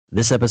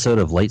This episode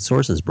of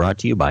LightSource is brought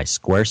to you by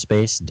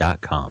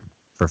Squarespace.com.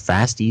 For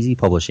fast, easy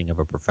publishing of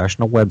a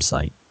professional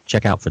website,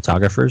 check out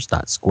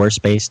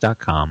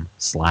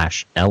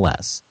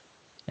photographers.squarespace.com/LS.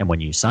 And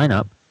when you sign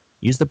up,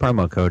 use the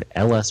promo code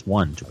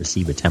LS1 to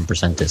receive a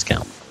 10%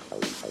 discount.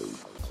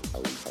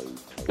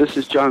 This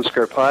is John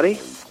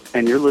Scarpati,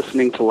 and you're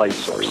listening to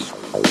LightSource.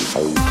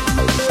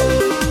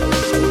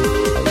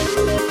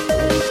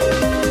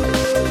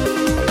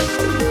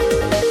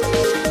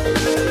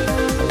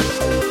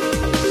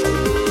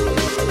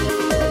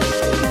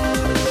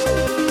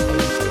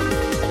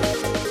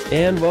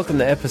 And welcome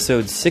to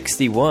episode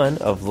 61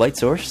 of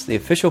LightSource, the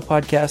official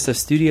podcast of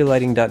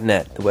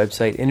StudioLighting.net, the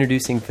website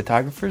introducing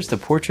photographers to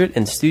portrait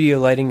and studio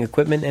lighting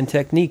equipment and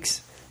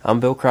techniques. I'm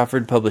Bill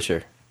Crawford,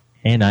 publisher.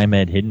 And I'm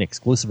Ed Hidden,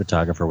 exclusive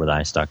photographer with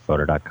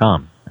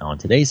iStockPhoto.com. Now, on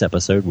today's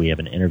episode, we have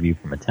an interview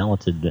from a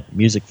talented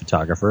music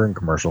photographer and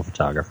commercial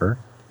photographer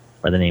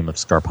by the name of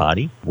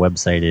Scarpati. The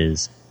website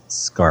is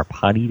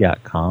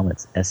Scarpati.com.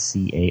 It's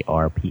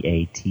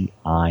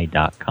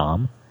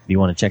Scarpati.com. If you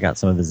want to check out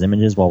some of his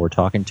images while we're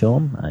talking to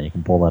him, you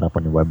can pull that up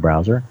on your web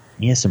browser.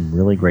 He has some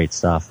really great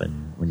stuff,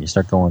 and when you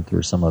start going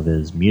through some of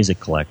his music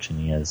collection,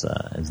 he has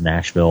his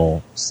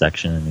Nashville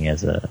section, and he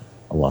has a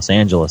Los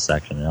Angeles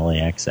section, an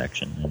LAX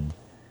section. And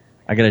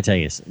I got to tell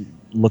you,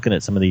 looking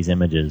at some of these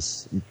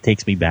images, it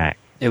takes me back.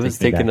 It was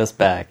taking us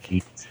back.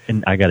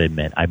 And I got to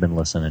admit, I've been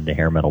listening to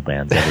hair metal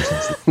bands ever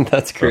since.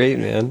 That's great,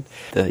 man.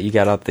 You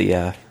got out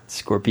the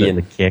Scorpion.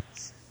 The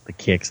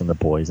Kicks and the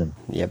Poison.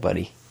 Yeah,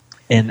 buddy.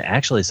 And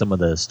actually, some of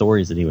the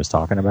stories that he was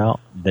talking about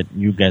that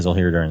you guys will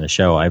hear during the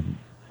show, I've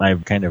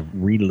kind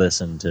of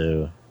re-listened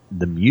to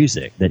the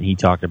music that he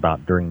talked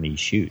about during these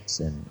shoots.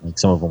 And like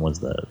some of them was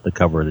the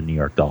cover of the New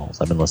York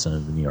Dolls. I've been listening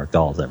to the New York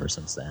Dolls ever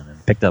since then,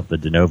 and picked up the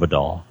DeNova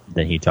doll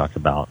that he talked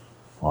about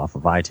off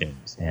of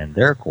iTunes. And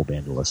they're a cool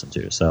band to listen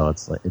to. So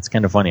it's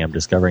kind of funny. I'm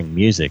discovering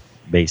music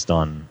based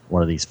on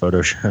one of these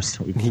photo shows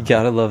that we've done. You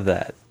gotta love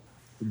that.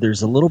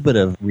 There's a little bit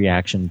of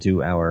reaction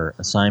to our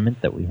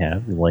assignment that we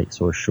have, the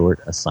LightSource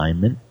short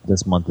assignment.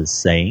 This month is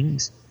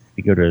sayings.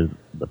 You go to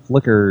the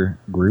Flickr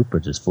group,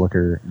 which is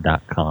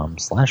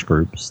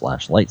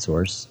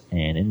flickr.com/group/LightSource,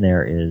 and in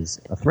there is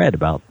a thread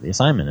about the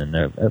assignment, and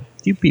a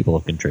few people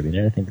have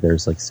contributed. I think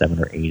there's like 7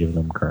 or 8 of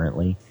them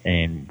currently,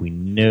 and we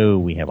know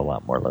we have a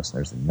lot more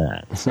listeners than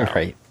that. So.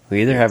 Right.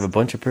 We either have a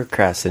bunch of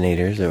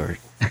procrastinators or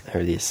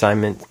the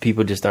assignment,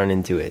 people just aren't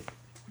into it.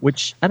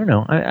 Which, I don't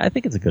know, I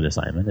think it's a good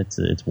assignment.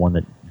 It's one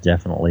that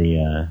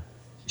definitely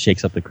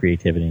shakes up the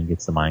creativity and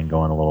gets the mind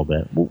going a little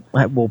bit.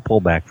 We'll pull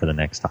back for the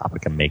next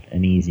topic and make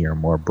an easier,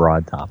 more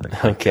broad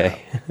topic.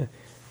 Okay.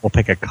 We'll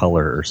pick a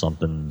color or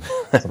something.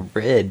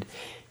 Red.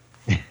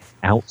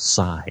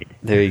 Outside.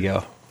 There you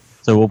go.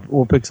 So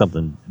we'll pick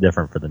something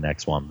different for the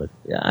next one. But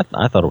yeah,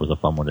 I thought it was a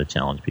fun one to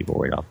challenge people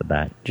right off the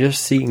bat.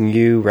 Just seeing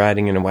you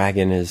riding in a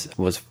wagon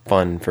was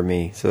fun for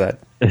me, so that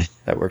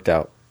worked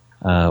out.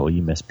 Well,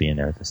 you missed being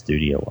there at the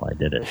studio while I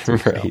did it. Too,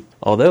 right. So.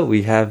 Although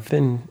we have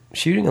been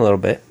shooting a little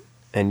bit,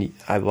 and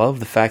I love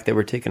the fact that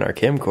we're taking our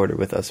camcorder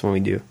with us when we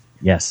do.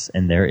 Yes,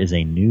 and there is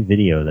a new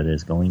video that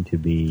is going to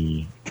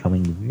be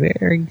coming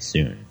very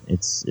soon.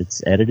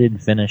 It's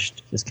edited,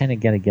 finished. Just kind of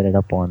got to get it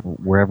up on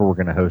wherever we're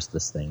going to host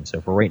this thing. So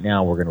for right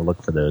now, we're going to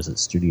look for those at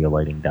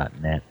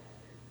StudioLighting.net.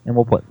 And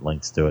we'll put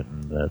links to it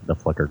in the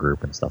Flickr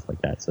group and stuff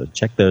like that. So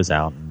check those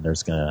out. And you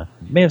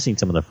may have seen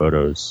some of the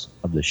photos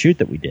of the shoot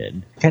that we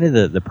did. Kind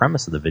of the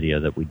premise of the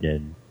video that we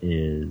did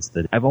is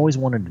that I've always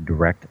wanted to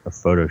direct a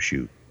photo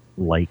shoot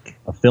like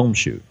a film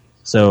shoot.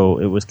 So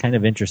it was kind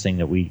of interesting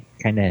that we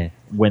kind of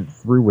went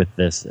through with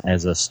this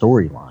as a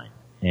storyline.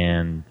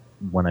 And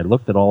when I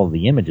looked at all of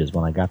the images,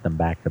 when I got them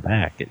back to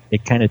back,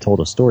 it kind of told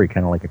a story,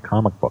 kind of like a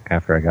comic book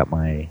after I got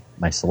my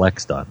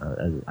selects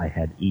done. I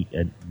had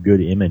a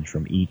good image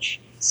from each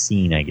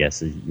scene, I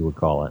guess, as you would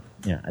call it.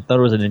 Yeah, I thought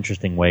it was an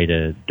interesting way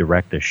to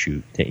direct a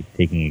shoot,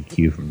 taking a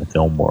cue from the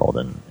film world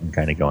and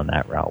kind of going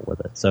that route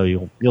with it. So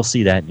you'll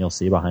see that, and you'll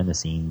see behind the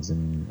scenes,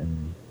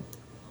 and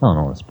I don't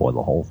want to spoil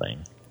the whole thing.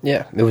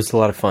 Yeah, it was a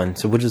lot of fun,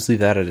 so we'll just leave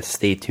that at a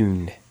stay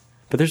tuned.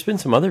 But there's been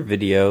some other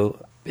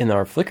video in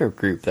our Flickr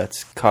group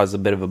that's caused a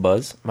bit of a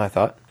buzz, I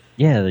thought.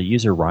 Yeah, the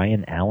user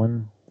Ryan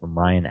Allen from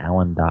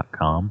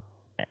RyanAllen.com.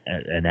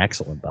 An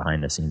excellent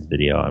behind-the-scenes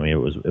video. I mean,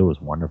 it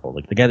was wonderful.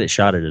 The guy that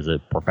shot it is a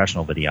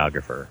professional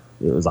videographer.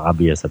 It was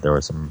obvious that there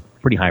were some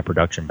pretty high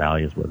production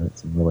values with it.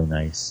 Some really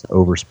nice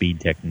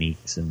overspeed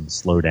techniques and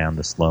slow down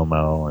to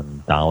slow-mo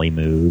and dolly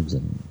moves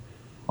and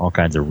all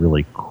kinds of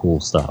really cool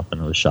stuff.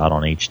 And it was shot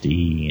on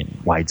HD and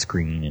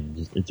widescreen,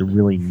 and it's a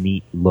really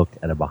neat look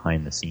at a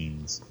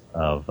behind-the-scenes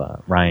of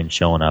Ryan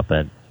showing up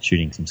at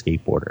shooting some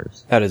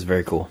skateboarders. That is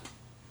very cool.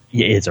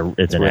 Yeah, it's an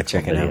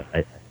excellent video.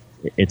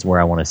 It's where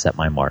I want to set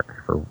my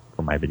mark for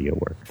my video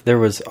work. There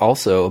was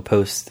also a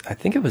post, I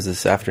think it was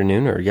this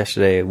afternoon or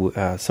yesterday,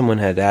 someone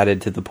had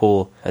added to the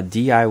poll a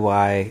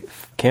DIY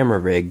camera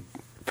rig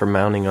for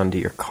mounting onto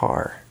your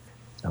car.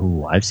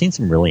 Oh, I've seen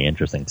some really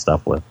interesting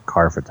stuff with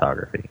car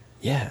photography.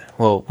 Yeah,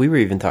 well, we were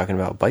even talking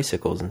about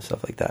bicycles and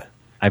stuff like that.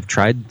 I've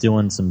tried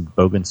doing some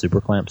Bogan super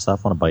clamp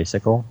stuff on a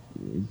bicycle.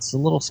 It's a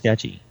little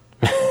sketchy.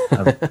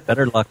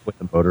 better luck with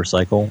the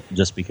motorcycle,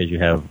 just because you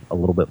have a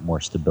little bit more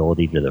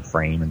stability to the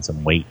frame and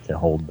some weight to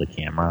hold the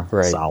camera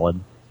solid.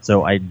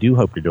 So I do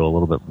hope to do a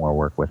little bit more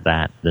work with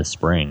that this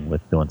spring,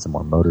 with doing some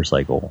more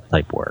motorcycle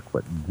type work.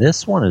 But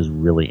this one is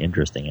really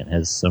interesting. It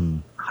has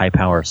some high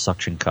power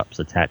suction cups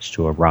attached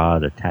to a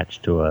rod,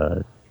 attached to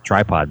a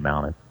tripod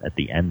mount at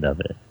the end of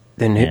it.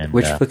 And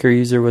which Flickr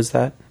user was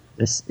that?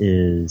 This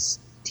is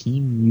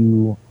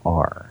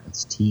TeamUR.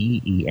 It's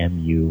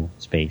TEMU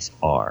space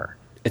R.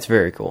 It's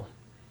very cool.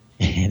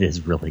 It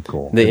is really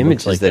cool. The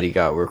images that he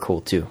got were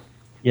cool too.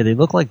 Yeah, they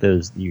look like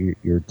those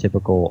your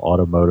typical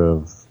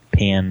automotive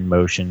pan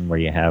motion where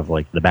you have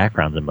like the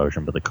background's in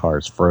motion but the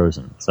car's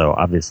frozen. So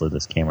obviously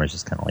this camera is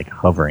just kind of like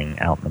hovering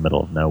out in the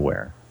middle of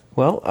nowhere.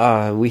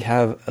 Well, we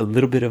have a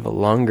little bit of a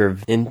longer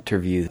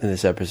interview in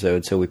this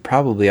episode, so we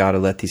probably ought to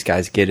let these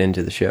guys get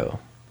into the show.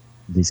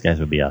 These guys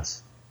would be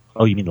us.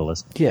 Oh, you mean the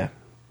listeners? Yeah.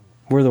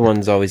 We're the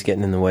ones always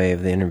getting in the way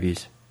of the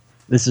interviews.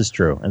 This is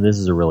true, and this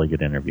is a really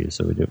good interview,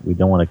 so we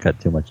don't want to cut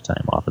too much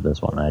time off of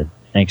this one. I'm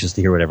anxious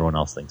to hear what everyone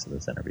else thinks of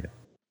this interview.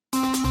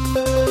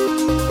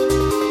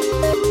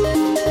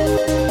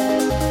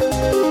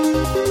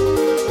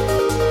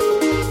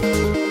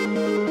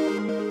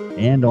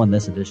 And on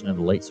this edition of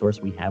the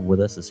LightSource, we have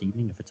with us this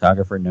evening a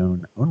photographer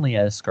known only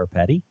as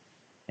Scarpati,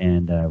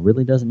 and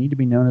really doesn't need to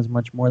be known as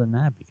much more than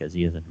that because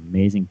he has an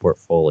amazing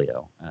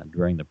portfolio.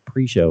 During the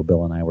pre-show,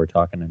 Bill and I were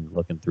talking and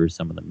looking through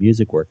some of the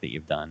music work that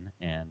you've done,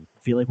 and I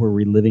feel like we're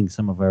reliving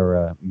some of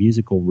our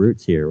musical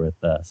roots here with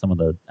some of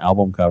the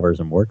album covers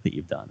and work that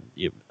you've done.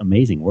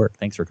 Amazing work.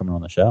 Thanks for coming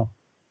on the show.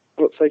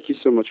 Well, thank you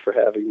so much for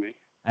having me.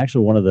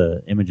 Actually, one of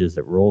the images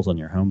that rolls on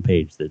your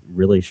homepage that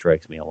really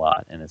strikes me a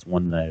lot, and it's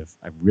one that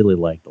I've really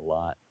liked a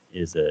lot,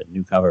 is a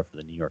new cover for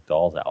the New York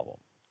Dolls album.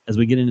 As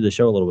we get into the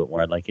show a little bit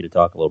more, I'd like you to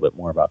talk a little bit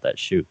more about that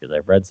shoot, because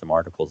I've read some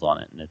articles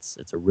on it, and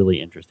it's a really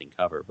interesting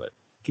cover. But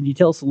can you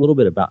tell us a little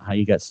bit about how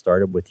you got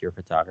started with your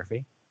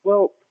photography?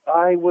 Well,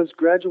 I was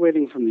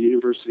graduating from the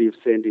University of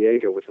San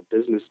Diego with a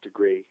business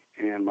degree,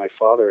 and my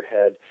father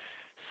had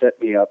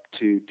set me up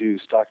to do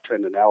stock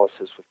trend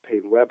analysis with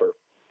Payne Weber.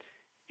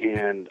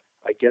 And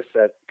I guess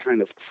that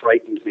kind of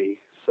frightened me.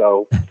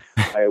 So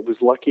I was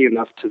lucky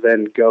enough to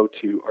then go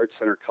to Art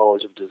Center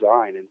College of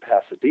Design in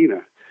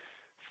Pasadena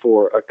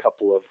for a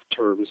couple of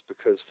terms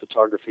because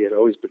photography had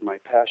always been my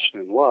passion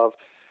and love.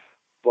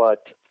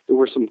 But there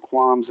were some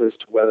qualms as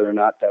to whether or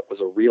not that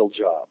was a real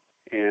job.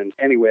 And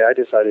anyway, I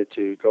decided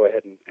to go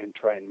ahead and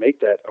try and make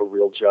that a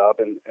real job.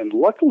 And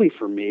luckily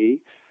for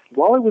me,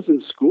 while I was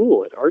in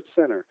school at Art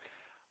Center,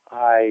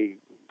 I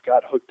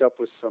got hooked up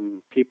with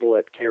some people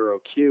at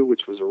KROQ,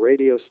 which was a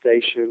radio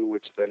station,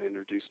 which then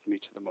introduced me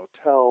to the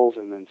motels,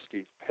 and then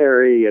Steve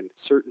Perry, and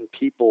certain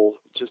people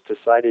just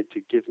decided to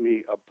give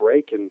me a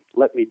break and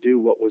let me do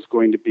what was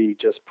going to be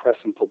just press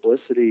and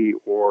publicity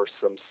or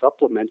some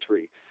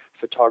supplementary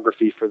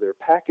photography for their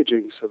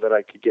packaging so that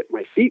I could get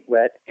my feet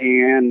wet.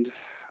 And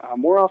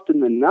more often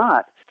than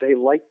not, they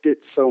liked it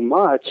so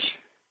much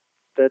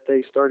that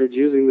they started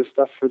using the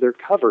stuff for their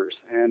covers,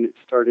 and it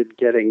started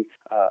getting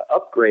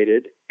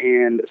upgraded,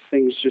 and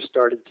things just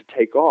started to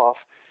take off.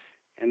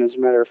 And as a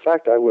matter of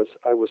fact, I was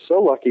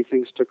so lucky,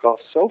 things took off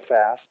so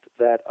fast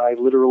that I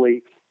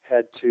literally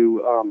had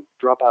to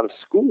drop out of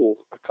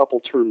school a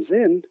couple terms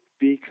in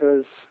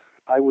because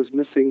I was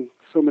missing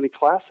so many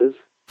classes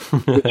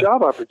with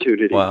job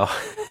opportunities. Wow.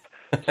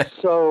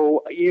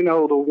 So,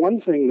 the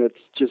one thing that's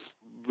just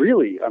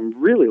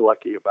I'm really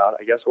lucky about,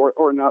 I guess,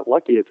 or not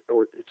lucky,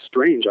 it's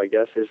strange, I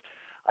guess, is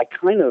I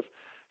kind of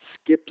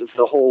skipped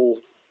the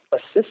whole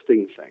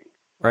assisting thing.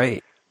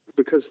 Right.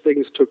 Because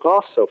things took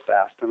off so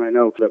fast. And I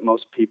know that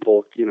most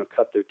people,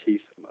 cut their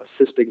teeth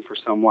assisting for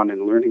someone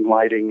and learning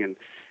lighting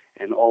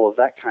and all of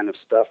that kind of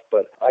stuff.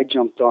 But I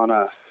jumped on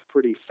a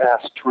pretty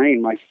fast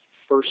train. My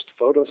first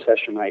photo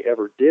session I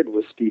ever did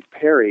was Steve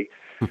Perry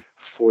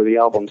for the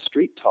album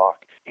Street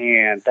Talk.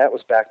 And that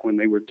was back when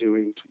they were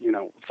doing,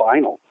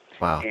 vinyl.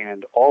 Wow.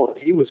 And all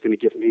he was going to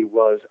give me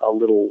was a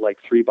little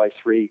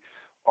 3x3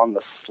 on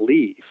the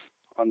sleeve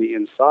on the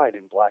inside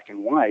in black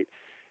and white.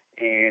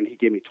 And he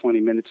gave me 20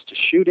 minutes to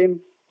shoot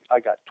him. I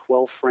got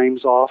 12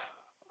 frames off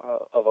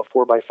of a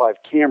 4x5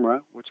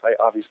 camera, which I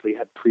obviously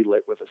had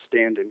pre-lit with a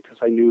stand-in because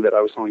I knew that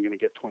I was only going to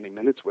get 20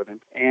 minutes with him.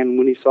 And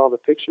when he saw the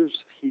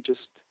pictures, he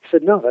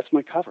said, "No, that's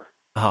my cover."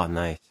 Oh,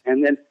 nice.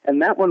 And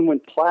that one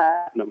went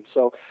platinum.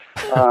 So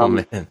oh,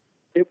 man.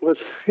 It was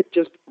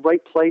just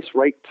right place,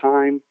 right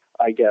time,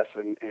 I guess,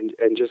 and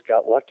just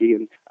got lucky.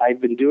 And I've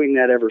been doing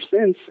that ever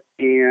since,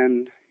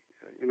 and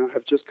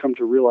have just come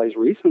to realize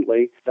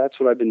recently that's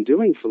what I've been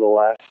doing for the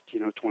last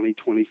 20,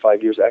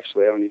 25 years.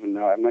 Actually, I don't even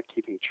know. I'm not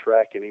keeping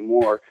track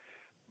anymore.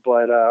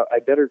 But I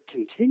better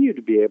continue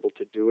to be able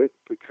to do it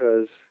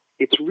because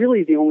it's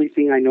really the only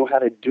thing I know how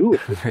to do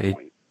at this right.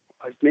 point.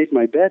 I've made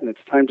my bed, and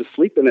it's time to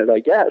sleep in it, I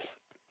guess.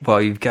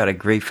 Well, you've got a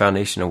great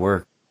foundation of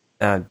work.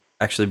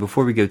 Actually,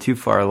 before we go too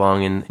far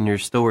along in your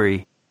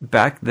story,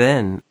 back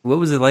then, what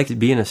was it like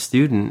being a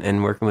student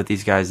and working with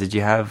these guys? Did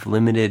you have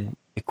limited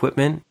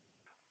equipment?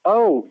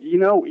 Oh,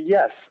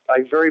 yes,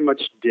 I very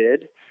much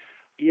did.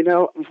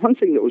 One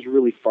thing that was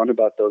really fun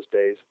about those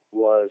days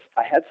was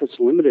I had such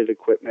limited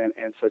equipment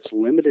and such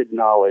limited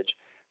knowledge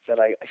that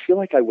I feel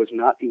like I was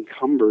not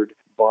encumbered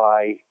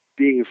by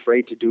being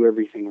afraid to do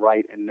everything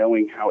right and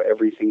knowing how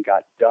everything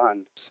got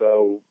done.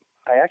 So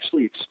I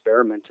actually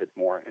experimented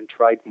more and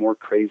tried more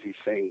crazy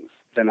things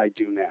than I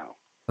do now.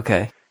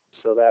 Okay.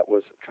 So that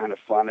was kind of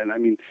fun. And I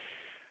mean,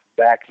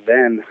 back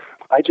then,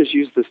 I just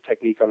used this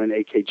technique on an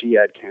AKG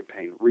ad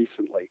campaign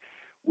recently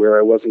where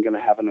I wasn't going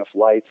to have enough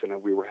lights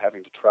and we were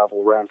having to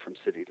travel around from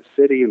city to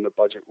city and the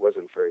budget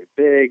wasn't very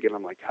big. And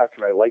I'm like, how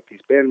can I light these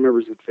band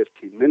members in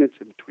 15 minutes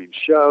in between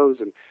shows?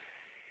 And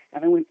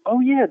I went, oh,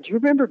 yeah, do you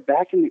remember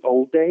back in the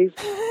old days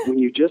when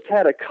you just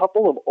had a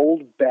couple of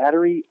old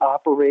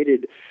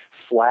battery-operated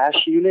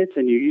flash units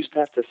and you used to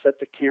have to set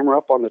the camera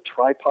up on the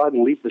tripod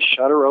and leave the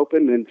shutter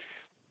open and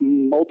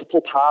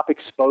multiple pop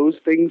expose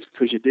things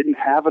because you didn't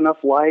have enough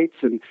lights?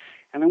 And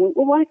I went,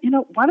 well,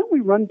 why don't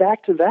we run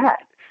back to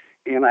that?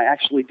 And I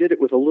actually did it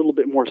with a little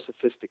bit more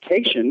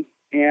sophistication,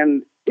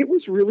 and it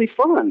was really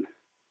fun.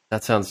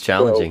 That sounds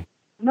challenging. So,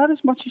 not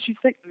as much as you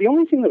think. The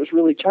only thing that was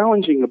really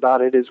challenging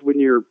about it is when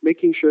you're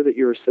making sure that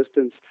your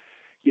assistants,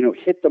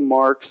 hit the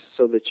marks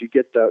so that you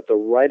get the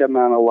right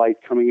amount of light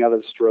coming out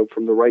of the strobe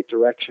from the right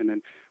direction.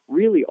 And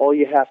really all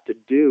you have to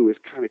do is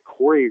kind of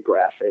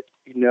choreograph it.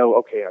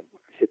 Okay, I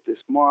hit this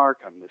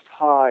mark, I'm this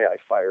high, I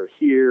fire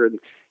here. And,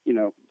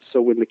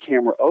 so when the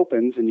camera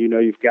opens and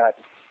you've got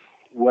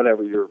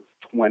whatever your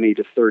 20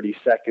 to 30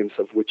 seconds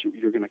of which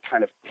you're going to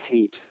kind of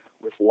paint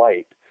with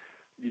light,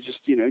 you just,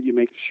 you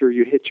make sure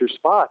you hit your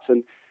spots.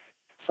 And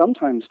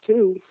sometimes,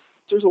 too,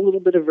 there's a little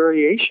bit of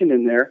variation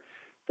in there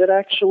that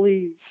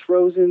actually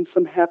throws in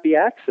some happy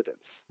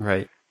accidents.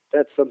 Right.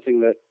 That's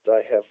something that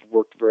I have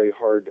worked very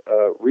hard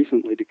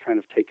recently to kind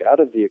of take out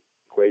of the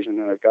equation,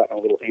 and I've gotten a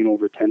little anal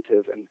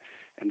retentive and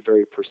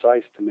very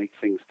precise to make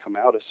things come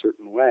out a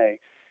certain way.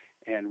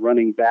 And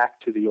running back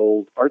to the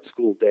old art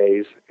school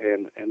days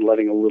and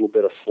letting a little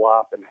bit of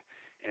slop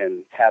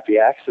and happy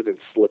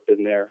accidents slip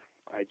in there,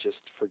 I just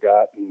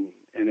forgot and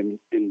am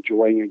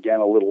enjoying again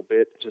a little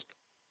bit just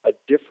a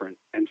different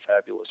and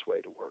fabulous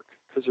way to work.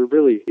 Because there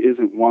really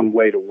isn't one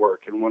way to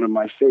work. And one of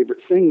my favorite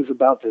things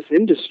about this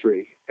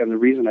industry, and the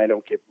reason I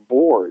don't get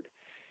bored,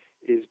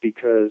 is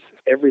because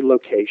every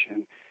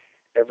location,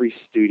 every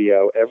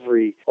studio,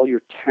 all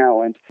your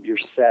talent, your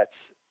sets,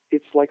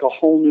 it's like a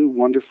whole new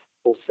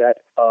wonderful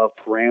set of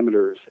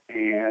parameters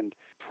and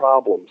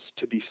problems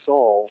to be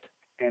solved,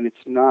 and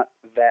it's not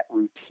that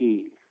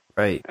routine.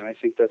 Right. And I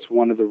think that's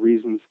one of the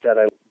reasons that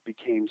I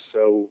became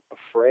so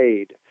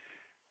afraid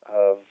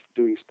of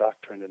doing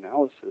stock trend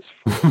analysis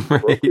for a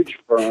brokerage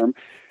firm,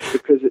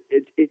 because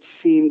it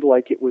seemed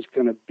like it was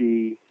going to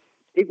be,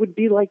 it would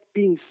be like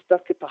being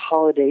stuck at the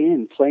Holiday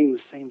Inn playing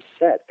the same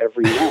set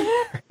every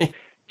night.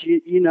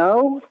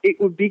 It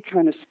would be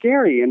kind of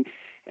scary.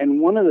 And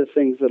one of the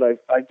things that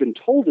I've been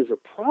told is a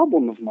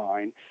problem of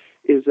mine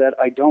is that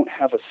I don't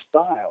have a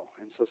style.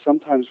 And so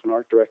sometimes when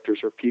art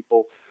directors or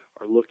people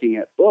are looking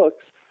at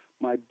books,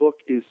 my book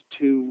is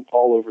too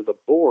all over the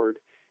board.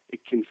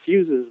 It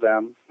confuses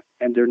them,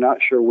 and they're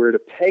not sure where to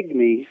peg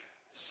me.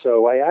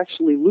 So I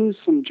actually lose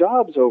some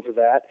jobs over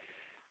that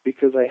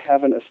because I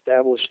haven't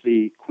established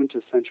the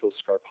quintessential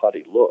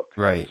Scarpati look.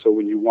 Right. So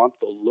when you want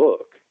the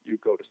look, you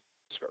go to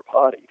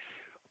Scarpati.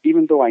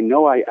 Even though I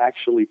know I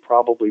actually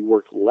probably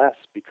work less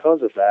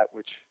because of that,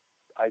 which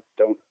I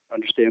don't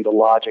understand the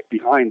logic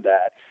behind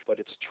that, but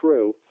it's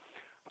true,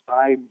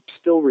 I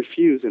still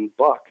refuse and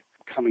buck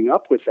coming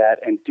up with that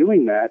and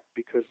doing that,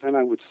 because then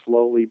I would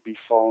slowly be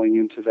falling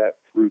into that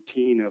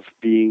routine of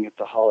being at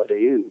the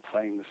Holiday Inn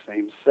playing the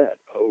same set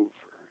over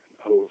and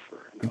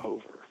over and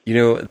over.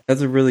 That's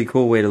a really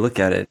cool way to look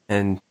at it.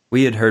 And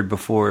we had heard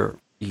before,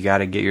 you got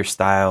to get your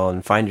style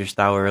and find your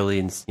style early,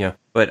 and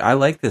but I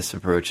like this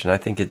approach, and I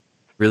think it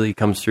really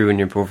comes through in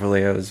your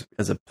portfolio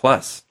as a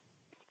plus.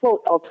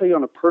 Well, I'll tell you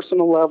on a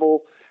personal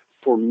level,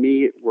 for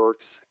me it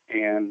works,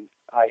 and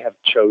I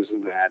have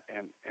chosen that,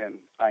 and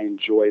I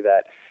enjoy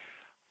that.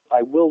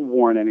 I will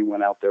warn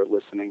anyone out there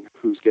listening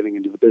who's getting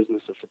into the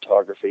business of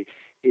photography,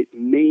 it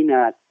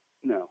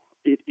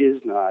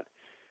is not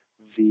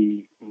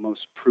the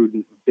most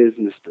prudent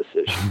business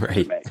decision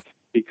to make,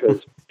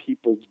 because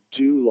people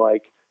do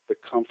like the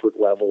comfort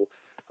level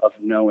of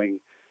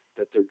knowing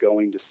that they're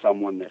going to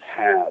someone that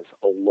has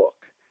a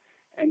look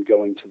and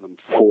going to them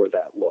for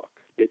that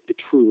look. It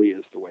truly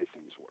is the way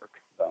things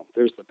work. So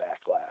there's the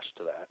backlash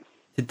to that.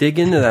 To dig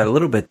into that a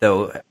little bit,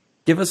 though,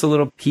 give us a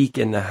little peek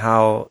into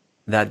how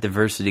that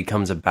diversity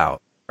comes about.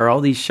 Are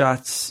all these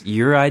shots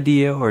your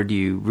idea, or do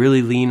you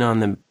really lean on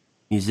the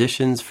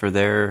musicians for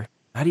their...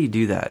 How do you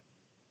do that?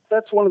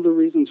 That's one of the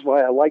reasons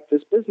why I like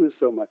this business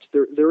so much.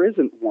 There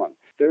isn't one.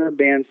 There are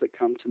bands that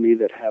come to me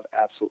that have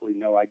absolutely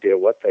no idea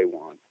what they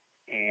want,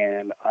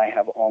 and I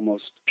have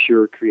almost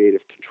pure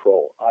creative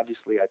control.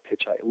 Obviously, I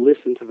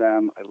listen to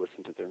them, I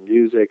listen to their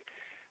music,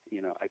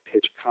 I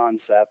pitch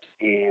concepts,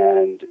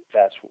 and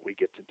that's what we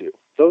get to do.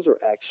 Those are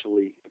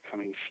actually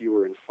becoming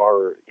fewer and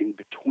far in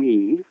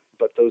between,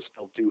 but those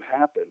still do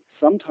happen.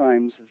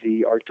 Sometimes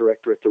the art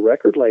director at the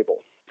record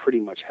label pretty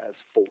much has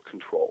full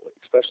control,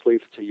 especially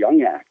if it's a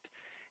young act.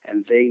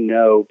 And they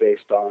know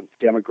based on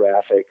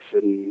demographics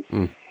and,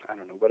 I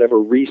don't know, whatever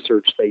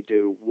research they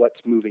do,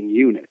 what's moving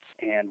units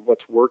and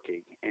what's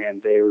working.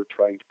 And they're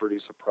trying to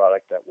produce a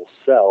product that will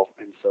sell.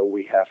 And so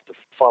we have to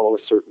follow a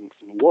certain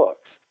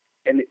looks.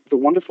 And the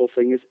wonderful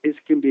thing is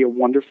it can be a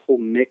wonderful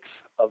mix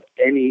of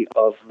any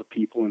of the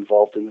people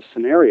involved in the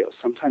scenario.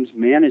 Sometimes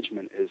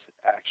management is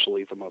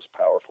actually the most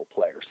powerful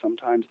player.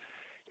 Sometimes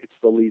it's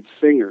the lead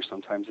singer.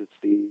 Sometimes it's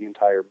the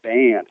entire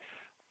band.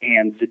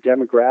 And the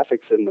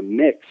demographics and the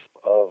mix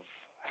of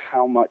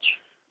how much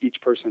each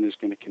person is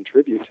going to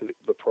contribute to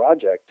the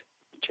project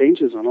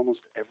changes on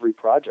almost every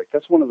project.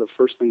 That's one of the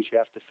first things you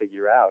have to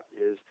figure out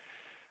is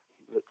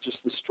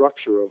just the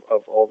structure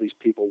of all these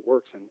people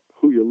works and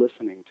who you're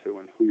listening to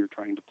and who you're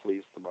trying to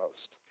please the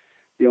most.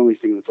 The only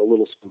thing that's a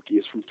little spooky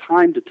is from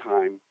time to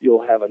time,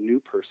 you'll have a new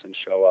person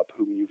show up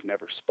whom you've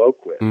never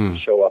spoke with,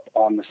 show up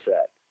on the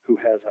set, who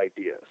has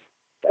ideas.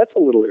 That's a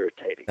little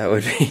irritating. That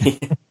would be...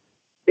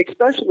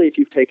 Especially if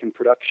you've taken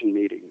production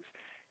meetings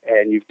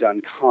and you've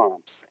done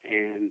comps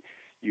and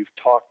you've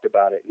talked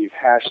about it and you've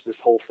hashed this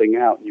whole thing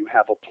out and you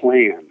have a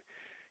plan,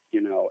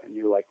 and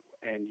you're like,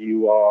 and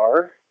you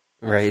are?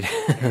 Right.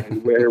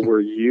 And where were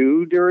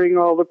you during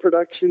all the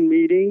production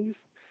meetings?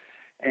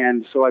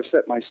 And so I've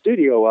set my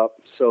studio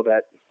up so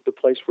that the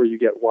place where you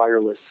get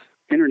wireless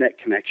internet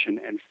connection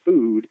and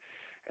food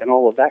and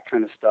all of that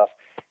kind of stuff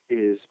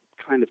is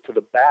kind of to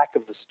the back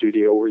of the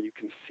studio where you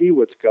can see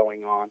what's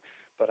going on,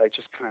 but I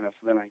just kind of,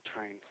 then I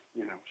try and,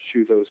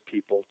 shoo those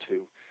people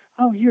to,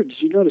 oh, here,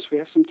 did you notice we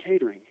have some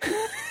catering?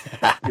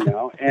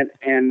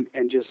 And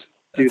just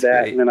do That's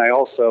that. great. And then I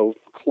also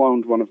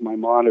cloned one of my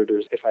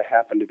monitors if I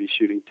happen to be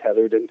shooting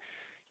tethered and,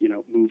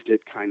 moved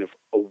it kind of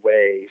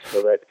away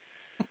so that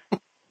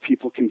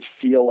people can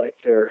feel like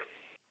they're,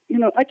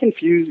 I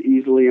confuse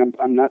easily.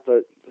 I'm not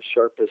the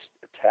sharpest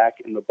attack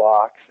in the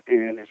box.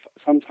 And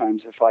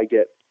sometimes if I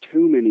get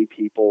too many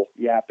people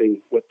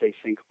yapping what they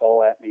think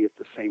all at me at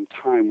the same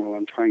time while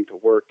I'm trying to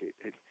work,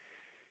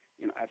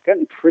 I've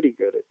gotten pretty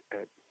good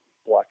at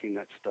blocking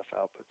that stuff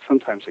out, but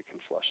sometimes it can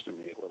flush to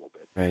me a little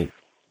bit. Right.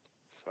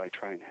 So I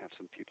try and have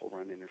some people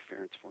run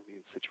interference for me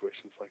in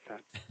situations like that.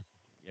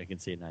 Yeah, I can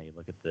see it now. You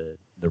look at the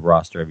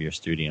roster of your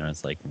studio, and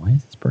it's like, why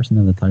is this person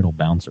in the title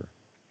bouncer?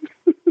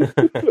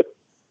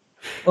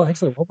 Well,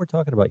 actually, while we're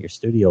talking about your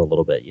studio a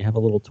little bit, you have a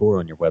little tour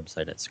on your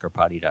website at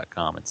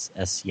Scarpati.com. It's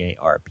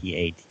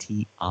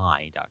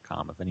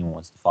SCARPATI.com. If anyone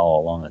wants to follow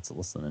along that's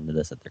listening to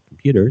this at their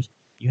computers,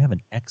 you have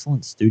an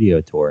excellent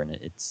studio tour, and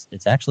it's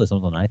actually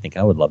something I think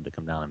I would love to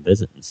come down and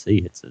visit and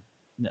see.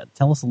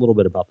 Tell us a little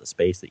bit about the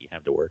space that you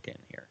have to work in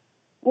here.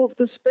 Well,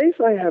 the space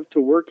I have to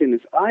work in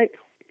is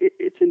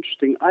it's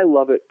interesting. I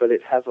love it, but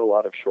it has a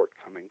lot of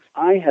shortcomings.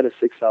 I had a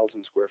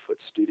 6,000 square foot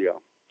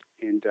studio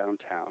in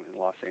downtown in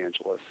Los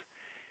Angeles.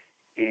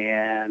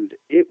 And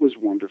it was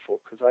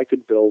wonderful because I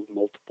could build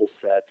multiple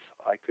sets.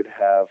 I could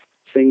have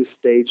things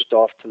staged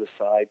off to the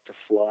side to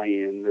fly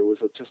in. There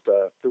was a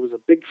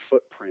big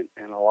footprint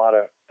and a lot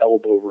of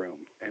elbow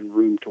room and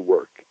room to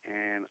work.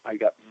 And I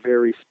got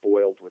very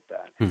spoiled with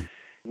that.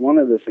 One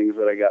of the things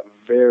that I got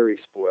very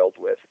spoiled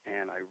with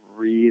and I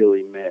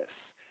really miss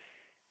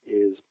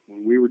is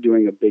when we were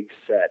doing a big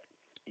set,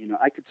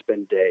 I could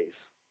spend days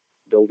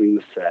building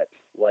the set,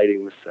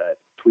 lighting the set,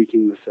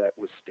 tweaking the set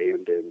with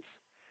stand-ins.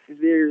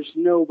 There's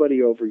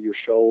nobody over your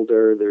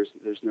shoulder.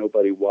 There's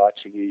nobody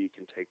watching you. You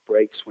can take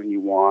breaks when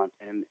you want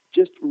and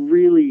just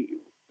really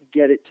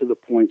get it to the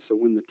point so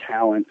when the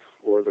talent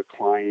or the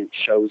client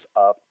shows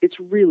up, it's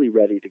really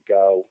ready to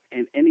go.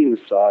 And any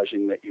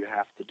massaging that you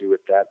have to do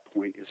at that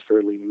point is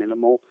fairly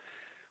minimal,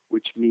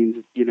 which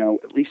means,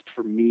 at least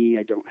for me,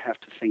 I don't have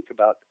to think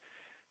about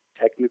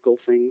technical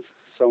things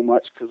so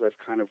much because I've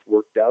kind of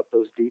worked out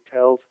those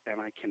details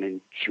and I can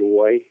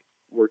enjoy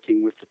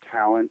working with the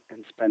talent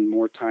and spend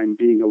more time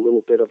being a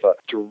little bit of a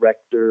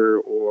director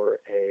or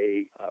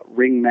a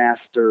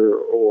ringmaster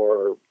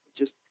or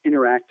just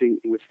interacting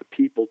with the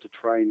people to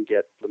try and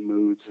get the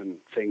moods and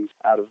things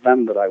out of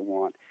them that I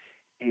want.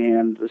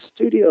 And the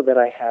studio that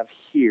I have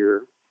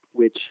here,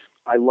 which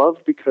I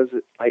love because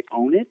I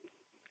own it.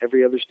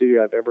 Every other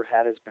studio I've ever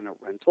had has been a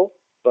rental,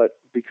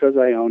 but because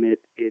I own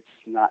it, it's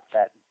not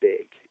that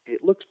big.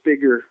 It looks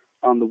bigger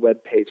on the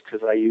web page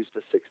because I used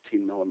a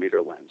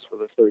 16-millimeter lens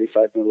with a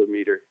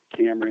 35-millimeter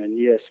camera. And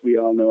yes, we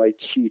all know I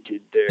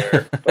cheated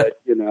there,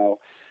 but,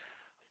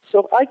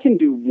 so I can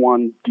do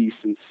one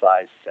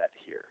decent-sized set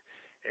here.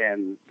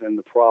 And then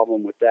the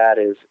problem with that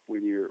is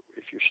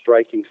if you're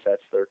striking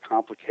sets that are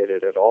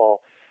complicated at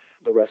all,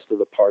 the rest of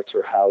the parts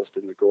are housed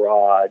in the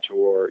garage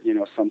or,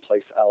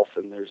 someplace else,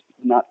 and there's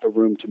not the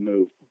room to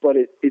move. But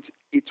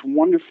it's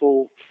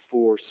wonderful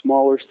for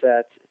smaller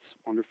sets. It's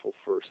wonderful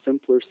for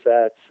simpler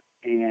sets.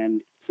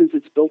 And since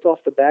it's built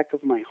off the back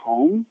of my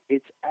home,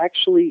 it's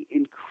actually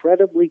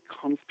incredibly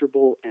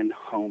comfortable and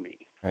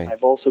homey. Right.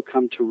 I've also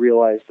come to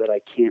realize that I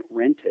can't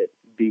rent it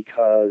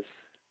because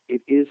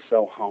it is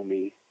so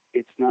homey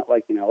it's not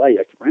like in LA,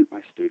 I could rent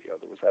my studio.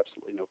 There was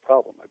absolutely no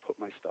problem. I put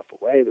my stuff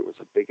away. There was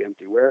a big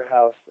empty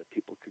warehouse that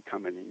people could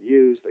come in and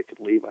use. They could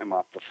leave. I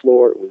mopped the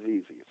floor. It was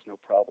easy. It's no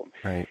problem.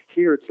 Right.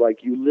 Here, it's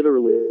like you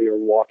literally are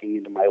walking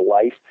into my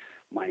life,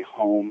 my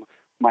home.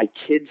 My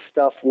kids'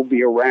 stuff will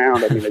be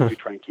around. I mean, I do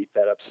try and keep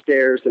that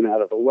upstairs and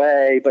out of the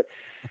way. But,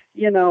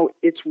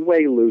 it's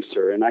way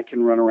looser, and I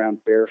can run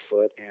around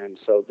barefoot. And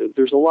so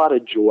there's a lot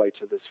of joy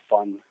to this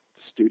fun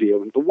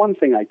studio. And the one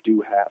thing I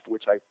do have,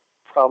 which I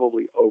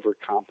probably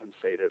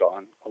overcompensated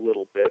on a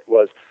little bit,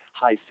 was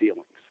high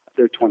ceilings.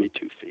 They're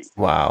 22 feet.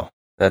 Wow,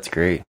 that's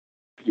great.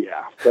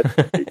 Yeah, but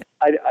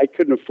I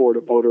couldn't afford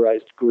a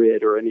motorized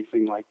grid or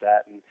anything like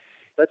that, and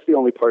that's the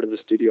only part of the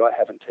studio I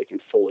haven't taken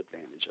full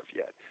advantage of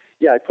yet.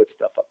 Yeah, I put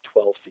stuff up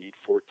 12 feet,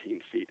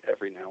 14 feet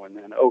every now and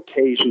then.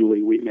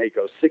 Occasionally we may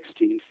go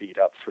 16 feet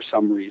up for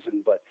some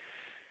reason, but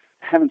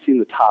I haven't seen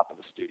the top of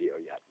the studio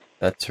yet.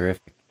 That's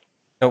terrific.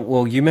 Oh,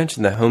 well, you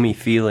mentioned the homey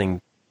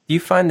feeling. Do you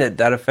find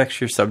that affects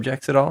your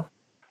subjects at all?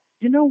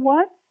 You know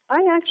what?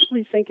 I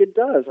actually think it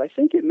does. I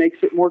think it makes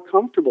it more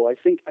comfortable. I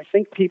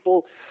think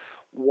people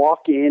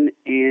walk in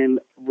and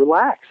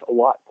relax a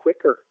lot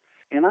quicker.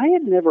 And I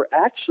had never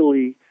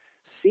actually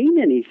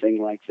seen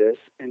anything like this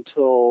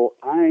until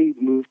I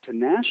moved to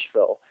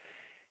Nashville.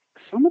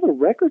 Some of the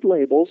record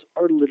labels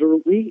are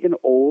literally in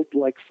old,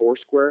 like,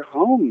 four-square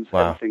homes.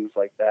 Wow. And things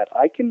like that.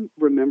 I can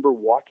remember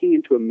walking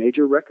into a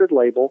major record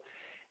label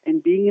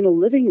and being in a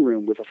living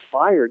room with a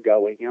fire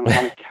going on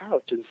a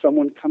couch, and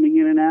someone coming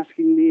in and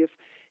asking me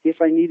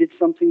if I needed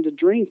something to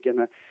drink.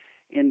 And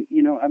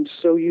I'm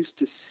so used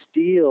to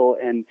steel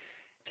and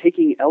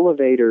taking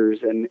elevators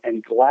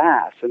and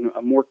glass and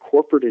a more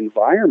corporate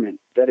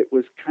environment that it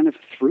was kind of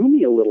threw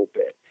me a little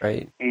bit.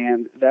 Right.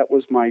 And that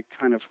was my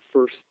kind of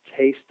first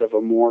taste of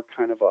a more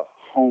kind of a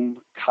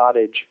home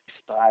cottage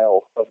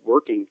style of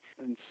working.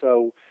 And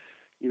so,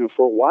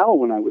 for a while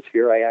when I was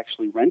here, I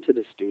actually rented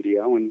a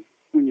studio. And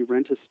when you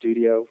rent a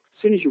studio,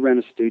 as soon as you rent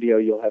a studio,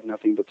 you'll have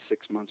nothing but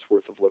 6 months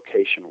worth of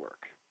location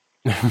work.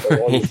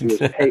 So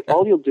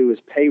all you'll do is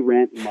pay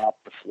rent and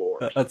mop the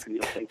floors. And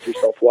you'll think to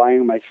yourself, why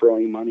am I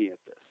throwing money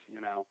at this?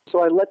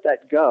 So I let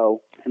that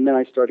go, and then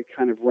I started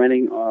kind of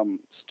renting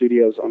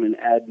studios on an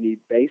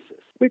ad-need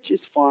basis, which is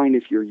fine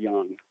if you're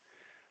young.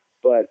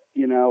 But,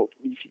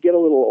 if you get a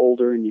little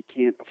older and you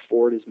can't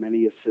afford as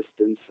many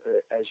assistants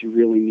as you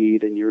really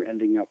need, and you're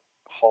ending up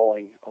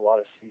hauling a lot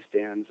of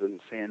C-stands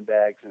and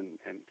sandbags and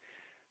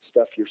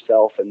stuff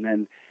yourself, and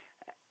then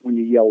when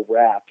you yell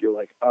rap, you're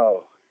like,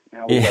 oh,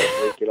 now we got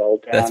to break it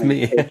all down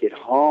and take it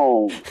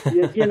home,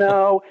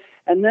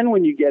 And then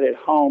when you get it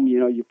home,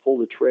 you pull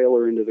the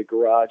trailer into the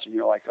garage and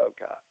you're like, oh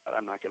God,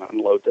 I'm not going to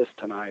unload this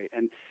tonight.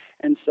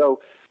 And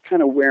so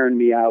kind of wearing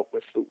me out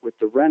with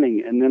the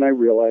renting. And then I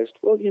realized,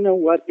 well, you know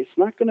what? It's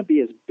not going to be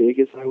as big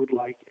as I would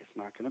like. It's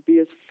not going to be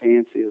as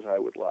fancy as I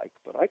would like.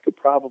 But I could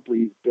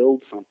probably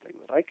build something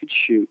that I could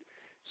shoot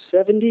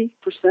 70%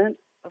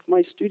 of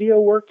my studio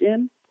work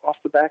in off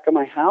the back of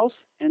my house.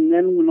 And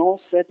then when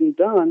all's said and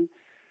done,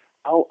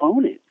 I'll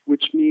own it,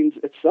 which means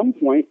at some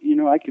point,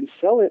 I can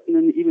sell it and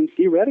then even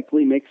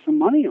theoretically make some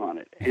money on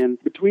it. And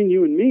between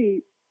you and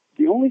me,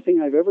 the only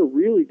thing I've ever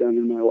really done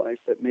in my life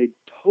that made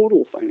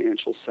total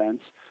financial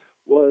sense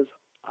was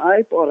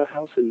I bought a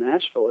house in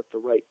Nashville at the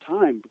right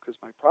time because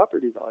my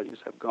property values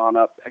have gone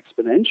up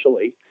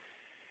exponentially.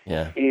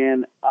 Yeah.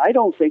 And I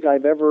don't think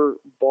I've ever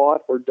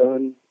bought or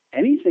done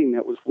anything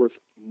that was worth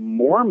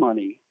more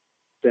money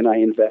than I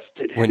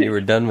invested when in you were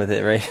done with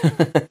it,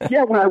 right?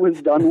 Yeah, when I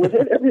was done with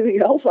it,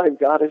 everything else I've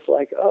got is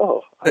like,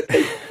 oh, I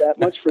paid that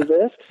much for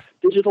this.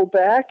 Digital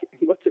back,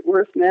 what's it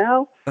worth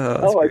now?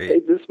 I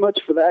paid this much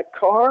for that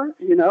car,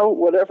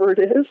 whatever it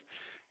is.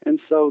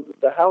 And so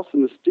the house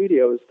and the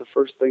studio is the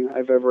first thing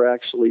I've ever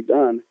actually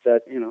done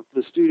that,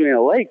 the studio in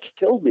LA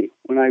killed me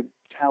when I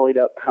tallied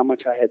up how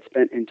much I had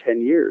spent in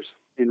 10 years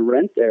in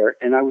rent there,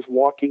 and I was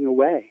walking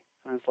away.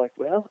 I was like,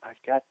 well,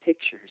 I've got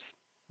pictures.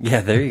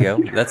 Yeah, there you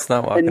go. That's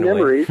not walking and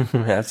memories.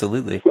 away.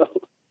 Absolutely. Well,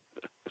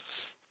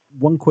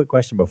 one quick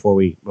question before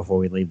we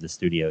leave the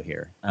studio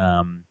here.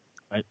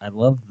 I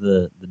love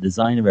the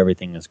design of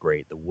everything is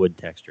great. The wood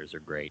textures are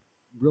great.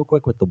 Real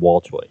quick with the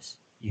wall choice,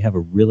 you have a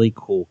really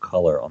cool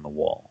color on the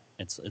wall.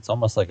 It's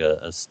almost like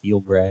a steel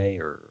gray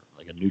or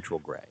like a neutral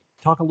gray.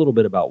 Talk a little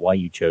bit about why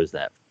you chose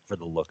that for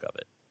the look of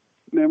it.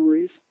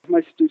 Memories.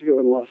 My studio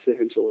in Los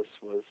Angeles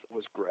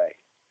was gray.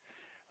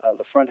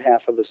 The front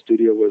half of the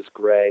studio was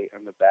gray,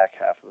 and the back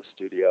half of the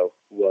studio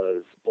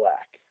was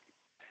black.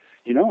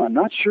 I'm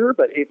not sure,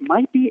 but it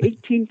might be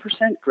 18%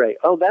 gray.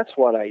 Oh, that's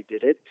what I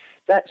did it.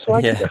 So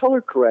I can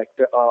color correct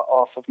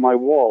off of my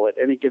wall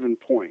at any given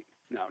point.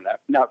 No,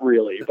 not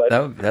really.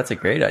 But that's a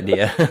great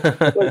idea.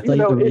 But,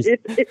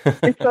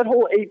 it's that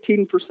whole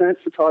 18%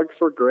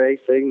 photographer gray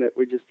thing that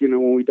we just,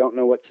 when we don't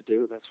know what to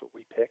do, that's what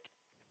we pick.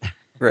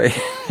 Right.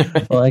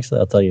 Well, actually,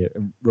 I'll tell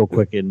you real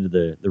quick into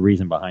the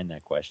reason behind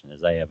that question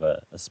is I have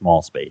a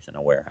small space in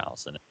a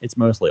warehouse, and it's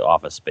mostly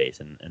office space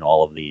in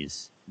all of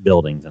these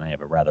buildings, and I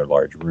have a rather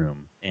large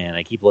room. And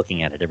I keep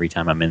looking at it every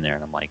time I'm in there,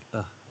 and I'm like,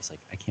 It's like,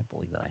 I can't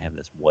believe that I have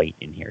this white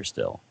in here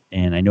still.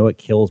 And I know it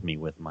kills me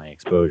with my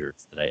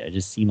exposures, that I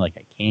just seem like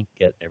I can't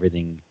get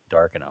everything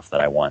dark enough that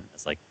I want.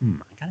 It's like,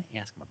 I got to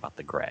ask him about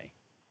the gray.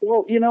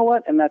 Well, you know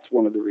what? And that's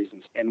one of the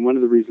reasons. And one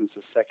of the reasons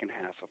the second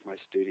half of my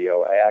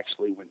studio, I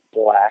actually went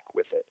black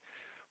with it,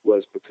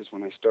 was because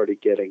when I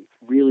started getting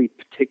really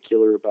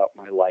particular about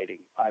my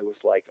lighting, I was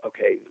like,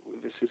 okay,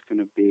 this is going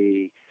to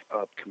be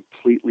a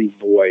completely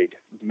void,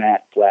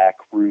 matte black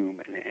room,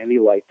 and any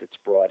light that's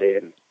brought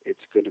in,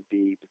 it's going to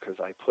be because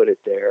I put it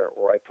there,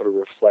 or I put a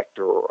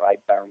reflector, or I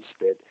bounced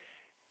it,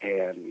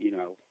 and,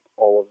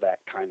 all of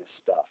that kind of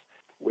stuff,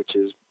 which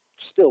is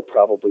still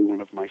probably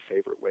one of my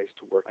favorite ways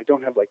to work. I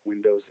don't have like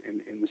windows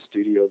in the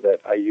studio that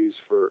I use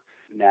for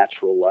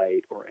natural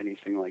light or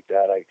anything like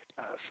that.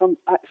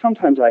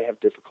 Sometimes I have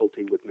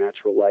difficulty with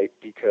natural light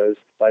because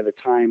by the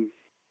time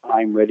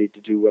I'm ready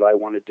to do what I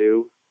want to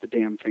do, the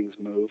damn thing's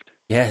moved.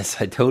 Yes,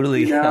 I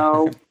totally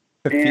I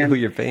feel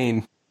your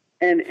pain.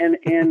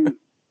 And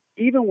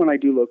even when I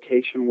do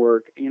location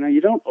work,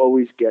 you don't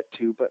always get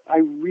to, but I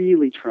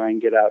really try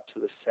and get out to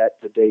the set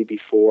the day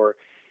before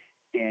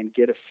and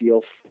get a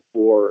feel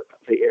for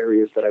the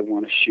areas that I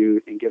want to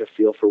shoot and get a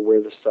feel for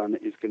where the sun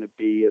is going to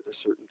be at a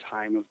certain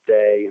time of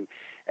day, and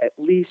at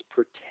least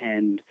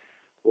pretend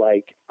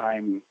like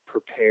I'm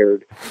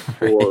prepared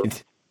for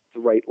the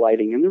right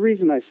lighting. And the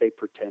reason I say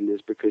pretend is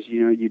because,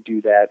 you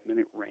do that and then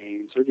it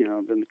rains, or,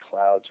 then the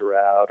clouds are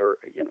out, or,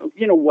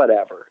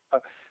 whatever.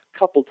 A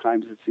couple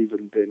times it's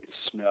even been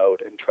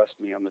snowed, and trust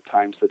me, on the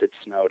times that it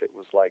snowed, it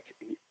was like,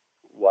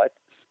 what?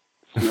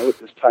 Snow at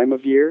this time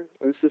of year?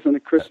 This isn't a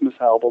Christmas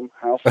album.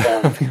 How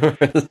fun.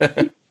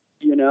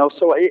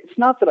 So it's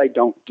not that I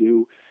don't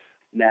do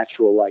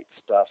natural light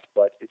stuff,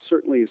 but it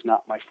certainly is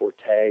not my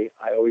forte.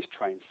 I always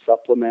try and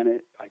supplement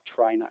it. I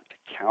try not to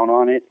count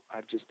on it.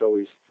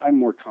 I'm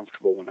more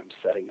comfortable when I'm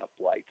setting up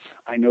lights.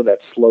 I know that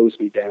slows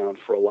me down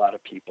for a lot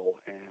of people,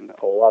 and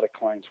a lot of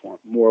clients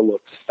want more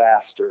looks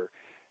faster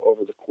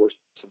over the course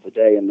of the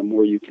day, and the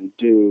more you can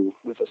do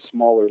with a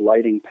smaller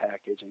lighting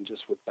package and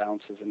just with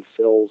bounces and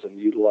fills and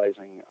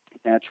utilizing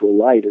natural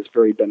light is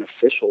very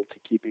beneficial to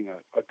keeping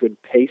a good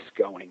pace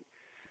going.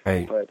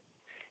 Right. But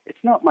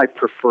it's not my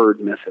preferred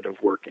method of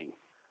working.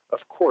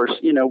 Of course,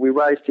 we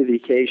rise to the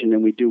occasion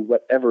and we do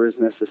whatever is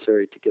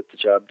necessary to get the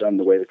job done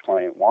the way the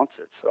client wants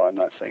it. So I'm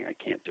not saying I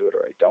can't do it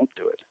or I don't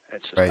do it.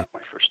 It's just not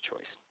my first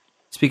choice.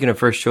 Speaking of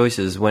first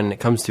choices, when it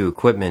comes to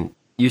equipment,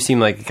 you seem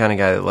like the kind of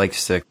guy that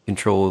likes to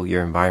control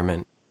your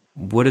environment.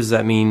 What does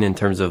that mean in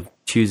terms of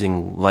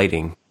choosing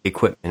lighting,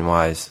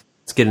 equipment-wise?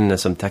 Let's get into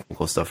some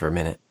technical stuff for a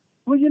minute.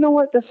 Well, you know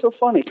what? That's so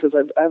funny because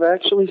I've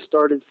actually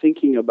started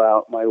thinking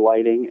about my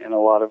lighting and a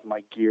lot of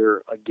my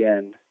gear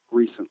again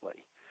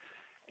recently.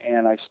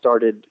 And I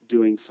started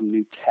doing some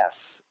new tests,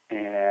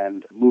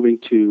 and moving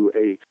to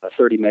a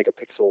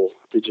 30-megapixel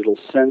digital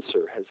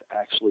sensor has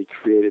actually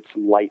created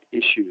some light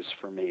issues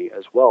for me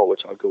as well,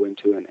 which I'll go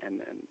into,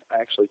 and I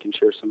actually can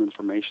share some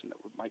information that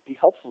might be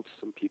helpful to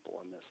some people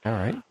on this. All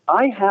right.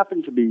 I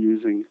happen to be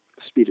using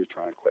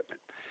Speedotron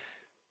equipment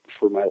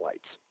for my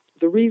lights.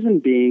 The reason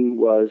being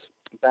was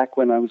back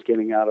when I was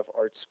getting out of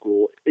art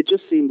school, it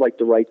just seemed like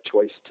the right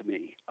choice to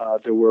me.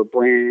 There were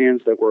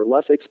brands that were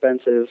less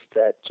expensive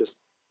that just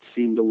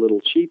seemed a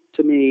little cheap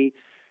to me.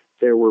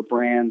 There were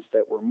brands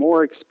that were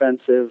more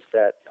expensive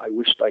that I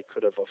wished I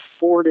could have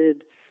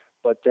afforded,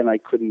 but then I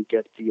couldn't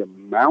get the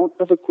amount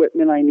of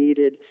equipment I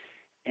needed.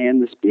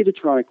 And the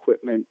Speedotron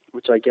equipment,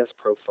 which I guess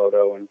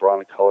Profoto and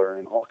Broncolor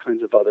and all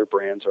kinds of other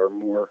brands are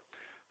more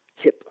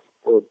hip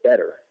or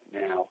better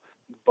now.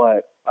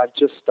 But I've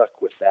just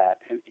stuck with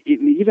that. And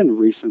even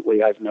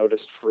recently, I've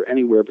noticed for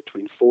anywhere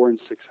between $400 and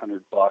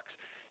 $600,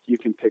 you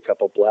can pick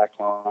up a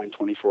Blackline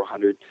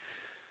 2400,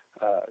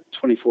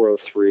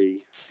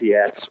 2403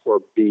 CX or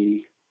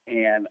B,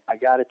 and I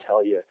got to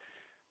tell you,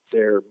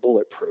 they're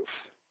bulletproof.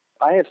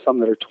 I have some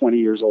that are 20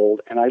 years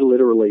old, and I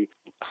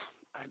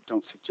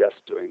don't suggest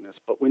doing this,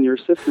 but when your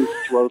assistants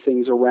throw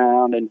things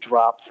around and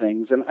drop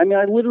things, and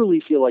I literally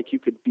feel like you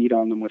could beat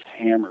on them with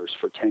hammers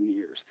for 10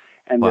 years,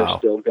 and they're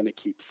still going to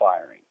keep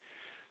firing.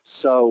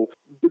 So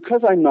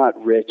because I'm not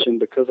rich and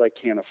because I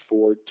can't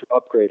afford to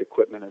upgrade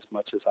equipment as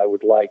much as I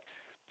would like,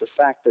 the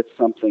fact that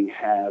something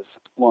has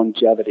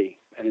longevity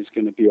and is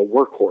going to be a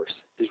workhorse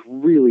is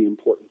really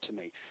important to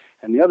me.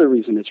 And the other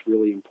reason it's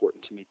really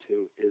important to me,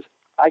 too, is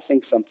I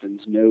think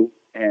something's new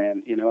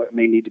and, it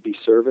may need to be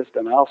serviced,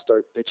 and I'll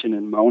start bitching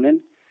and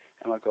moaning,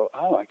 and I'll go,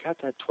 oh, I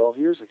got that 12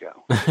 years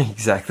ago.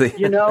 Exactly.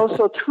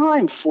 So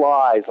time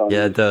flies on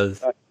it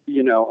does.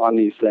 On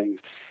these things.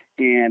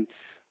 And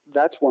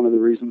that's one of the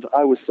reasons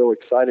I was so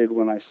excited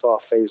when I saw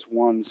Phase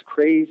 1's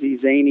crazy,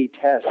 zany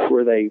test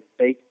where they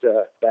baked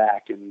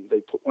back and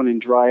they put one in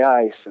dry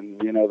ice and,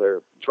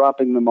 they're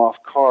dropping them off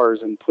cars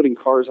and putting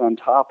cars on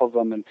top of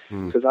them. And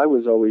because I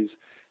was always,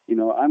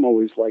 I'm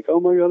always like, oh,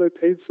 my God, I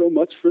paid so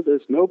much for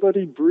this.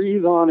 Nobody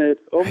breathe on it.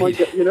 Oh, my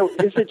God,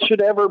 if it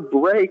should ever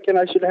break and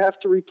I should have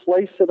to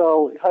replace it,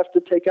 I'll have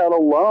to take out a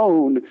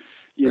loan,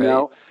 you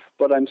know.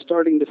 But I'm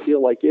starting to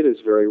feel like it is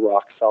very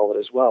rock solid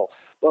as well.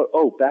 But,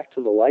 back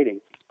to the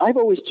lighting. I've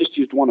always just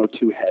used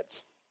 102 heads.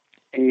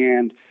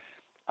 And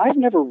I've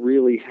never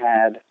really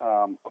had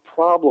a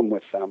problem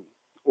with them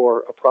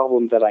or a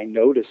problem that I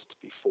noticed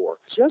before.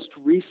 Just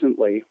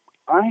recently,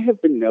 I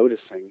have been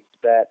noticing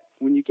that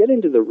when you get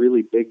into the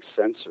really big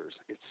sensors,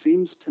 it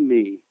seems to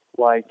me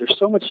like there's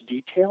so much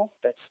detail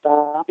that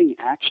stopping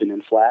action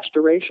in flash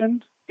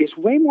duration is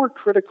way more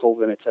critical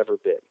than it's ever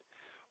been.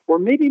 Or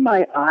maybe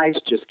my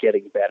eye's just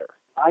getting better.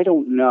 I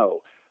don't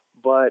know.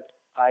 But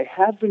I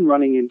have been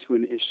running into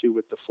an issue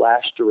with the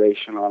flash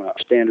duration on a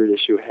standard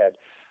issue head.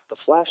 The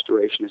flash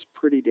duration is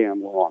pretty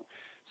damn long.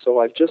 So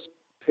I've just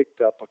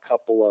picked up a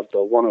couple of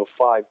the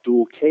 105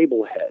 dual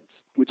cable heads,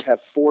 which have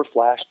 4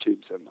 flash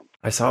tubes in them.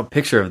 I saw a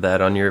picture of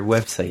that on your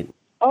website.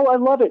 Oh, I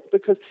love it,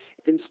 because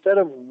instead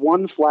of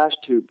one flash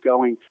tube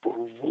going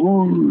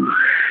whoosh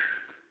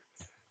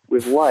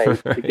with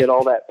light to get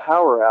all that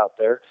power out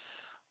there,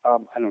 I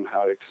don't know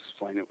how to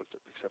explain it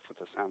except with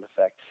the sound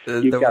effect.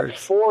 You've got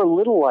 4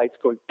 little lights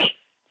going,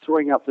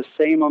 throwing out the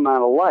same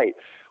amount of light,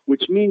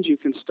 which means you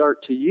can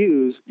start to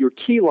use your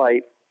key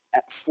light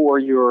for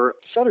your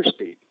shutter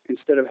speed,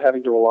 instead of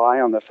having to rely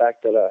on the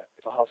fact that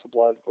if a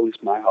Hasselblad, at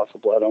least my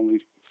Hasselblad,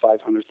 only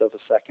 0.05 of a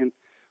second,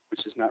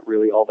 which is not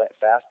really all that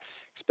fast,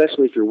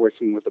 especially if you're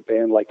working with a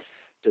band like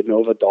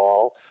Denova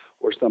Dahl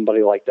or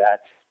somebody like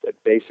that,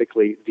 that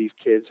basically these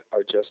kids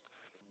are just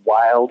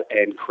wild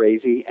and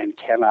crazy and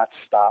cannot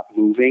stop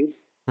moving.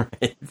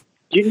 Right.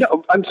 You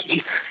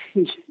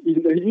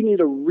need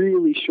a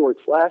really short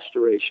flash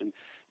duration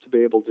to be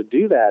able to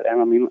do that.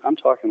 And I mean, I'm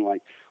talking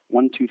like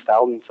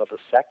 1/2000th of a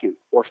second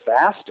or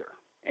faster.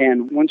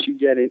 And once you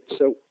get it,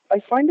 so I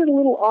find it a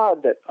little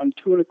odd that on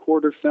 2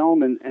 1/4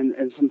 film and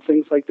some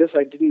things like this,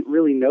 I didn't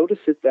really notice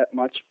it that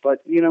much.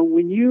 But,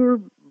 when you're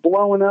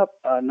blowing up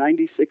a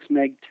 96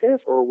 meg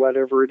TIFF or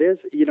whatever it is,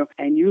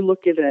 and you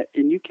look at it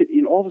and you can,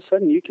 all of a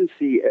sudden you can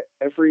see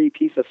every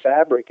piece of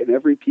fabric and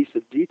every piece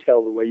of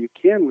detail the way you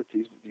can with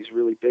these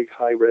really big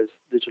high-res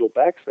digital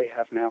backs they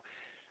have now.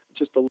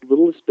 Just the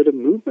littlest bit of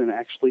movement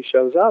actually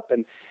shows up.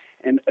 And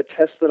a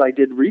test that I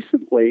did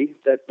recently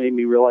that made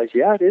me realize,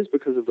 yeah, it is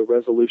because of the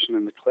resolution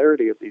and the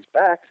clarity of these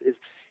backs, is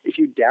if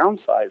you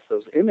downsize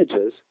those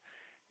images,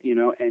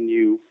 and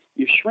you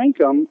shrink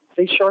them,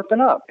 they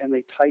sharpen up and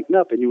they tighten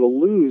up, and you will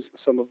lose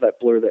some of that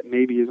blur that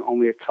maybe is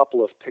only a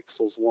couple of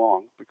pixels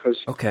long,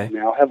 because you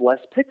now have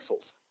less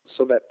pixels,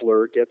 so that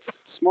blur gets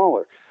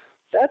smaller.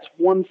 That's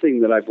one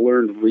thing that I've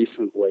learned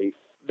recently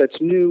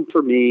that's new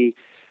for me.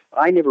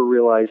 I never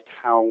realized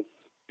how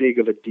big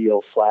of a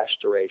deal flash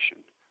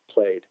duration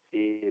played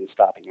in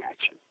stopping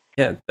action.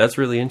 Yeah, that's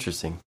really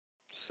interesting.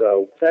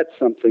 So that's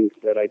something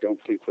that I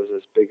don't think was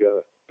as big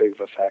of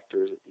a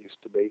factor as it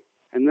used to be.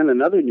 And then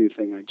another new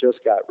thing I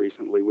just got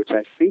recently, which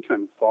I think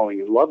I'm falling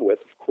in love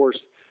with. Of course,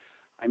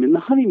 I'm in the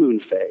honeymoon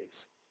phase.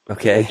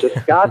 Okay. I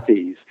just got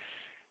these.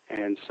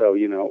 And so,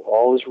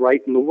 all is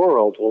right in the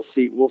world. We'll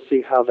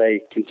see how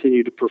they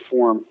continue to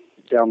perform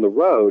down the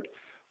road.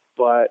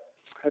 But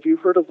have you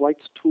heard of Light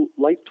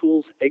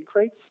Tool's egg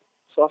crates,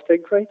 soft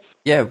egg crates?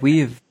 Yeah,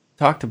 we've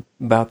talked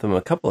about them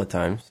a couple of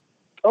times.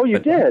 Oh, you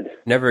did?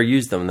 Never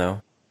used them,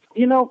 though.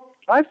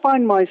 I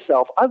find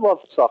myself, I love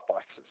soft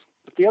boxes.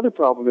 But the other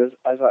problem is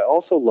I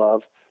also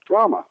love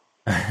drama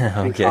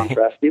and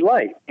contrasty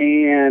light.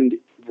 And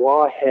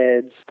raw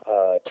heads,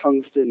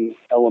 tungsten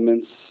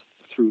elements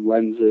through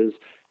lenses,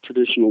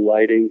 traditional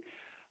lighting.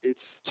 It's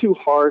too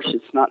harsh.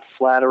 It's not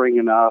flattering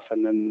enough.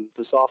 And then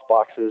the soft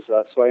boxes,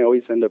 so I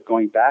always end up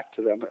going back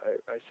to them.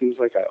 It seems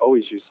like I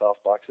always use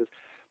soft boxes.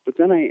 But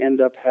then I end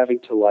up having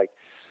to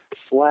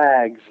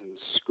flags and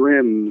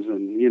scrims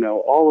and,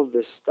 all of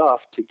this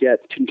stuff to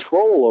get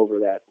control over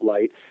that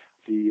light.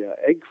 The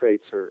egg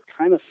crates are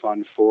kind of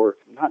fun for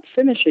not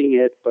finishing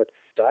it, but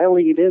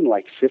dialing it in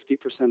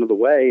 50% of the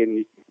way. And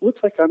it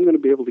looks like I'm going to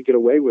be able to get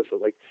away with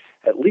it,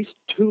 at least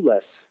 2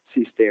 less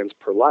C-stands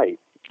per light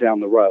down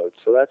the road.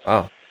 So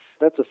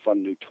that's a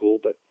fun new tool.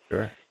 But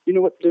sure. You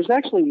know what? There's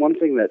actually one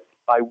thing that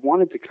I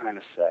wanted to kind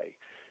of say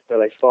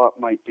that I thought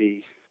might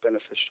be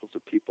beneficial to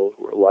people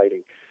who are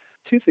lighting.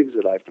 2 things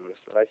that I've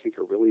noticed that I think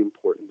are really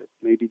important that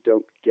maybe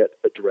don't get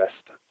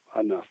addressed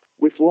enough.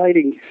 With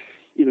lighting,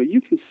 you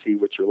can see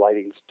what your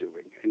lighting's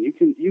doing, and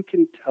you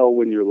can tell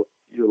when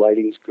your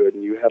lighting's good,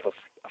 and you have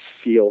a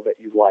feel that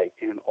you like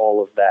and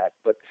all of that.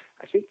 But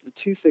I think the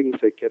 2 things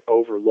that get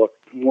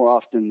overlooked more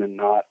often than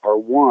not are,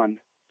 1,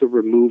 the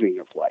removing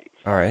of light.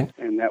 All right.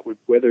 And that would,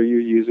 whether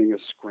you're using a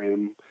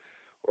scrim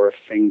or a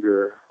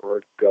finger or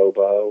a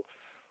gobo,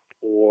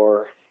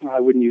 or I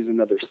wouldn't use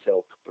another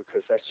silk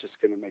because that's just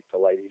going to make the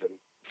light even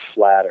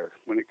flatter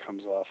when it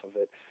comes off of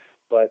it.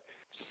 But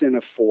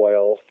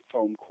cinefoil,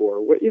 foam core,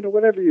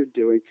 whatever you're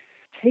doing,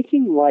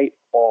 taking light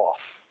off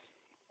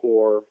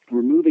or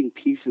removing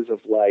pieces of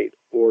light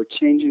or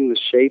changing the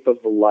shape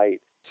of the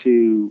light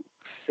to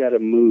set a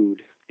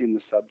mood in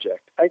the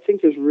subject, I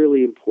think is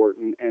really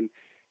important. And,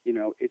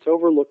 it's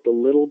overlooked a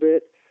little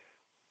bit,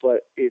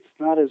 but it's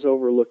not as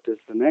overlooked as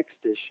the next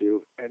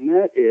issue, and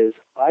that is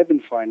I've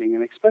been finding,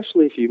 and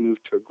especially if you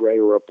move to a gray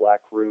or a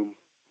black room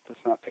that's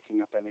not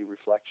picking up any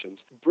reflections,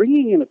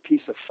 bringing in a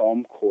piece of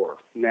foam core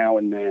now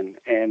and then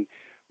and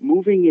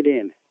moving it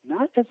in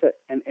not as a,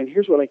 and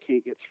here's what I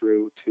can't get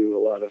through to a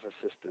lot of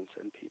assistants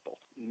and people,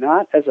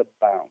 not as a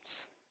bounce,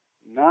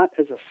 not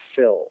as a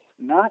fill,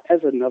 not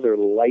as another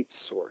light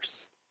source,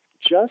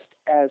 just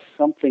as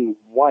something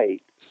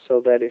white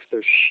so that if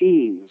there's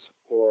sheens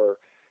or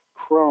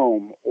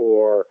chrome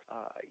or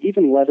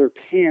even leather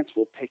pants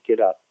will pick it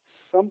up,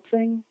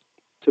 something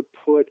to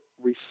put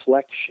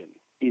reflection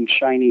in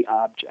shiny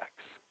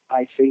objects,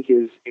 I think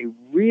is a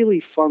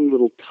really fun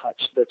little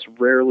touch that's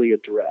rarely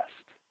addressed.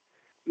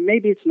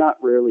 Maybe it's not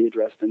rarely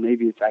addressed, and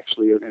maybe it's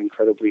actually an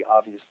incredibly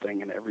obvious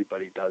thing and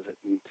everybody does it,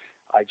 and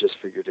I just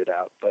figured it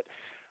out. But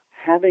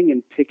having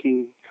and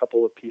picking a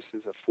couple of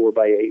pieces of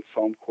 4x8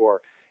 foam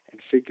core and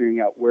figuring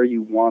out where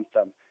you want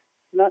them,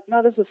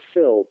 not as a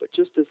fill, but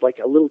just as like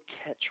a little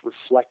catch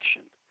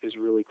reflection is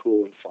really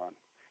cool and fun.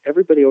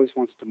 Everybody always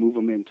wants to move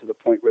them in to the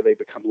point where they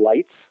become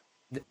lights.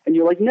 And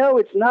you're like, no,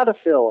 it's not a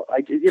fill.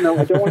 I don't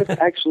want it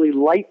to actually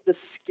light the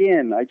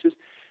skin. I just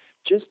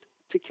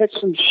to catch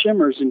some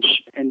shimmers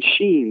and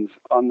sheens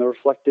on the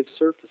reflective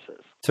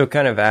surfaces. So it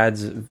kind of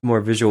adds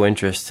more visual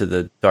interest to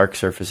the dark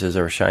surfaces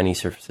or shiny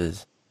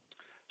surfaces.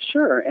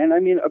 Sure, and I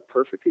mean, a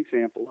perfect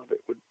example of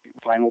it would be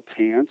vinyl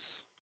pants.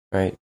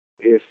 Right.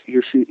 If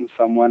you're shooting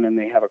someone and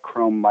they have a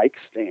chrome mic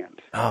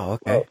stand. Oh,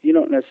 okay. Well, you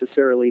don't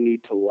necessarily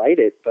need to light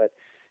it, but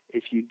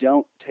if you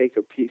don't take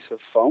a piece of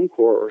foam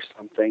core or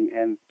something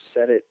and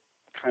set it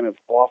kind of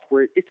off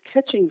where it's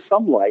catching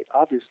some light,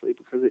 obviously,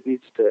 because it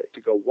needs to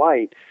go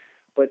white,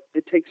 but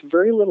it takes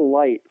very little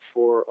light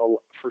for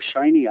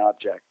shiny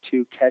object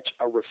to catch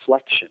a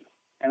reflection.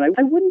 And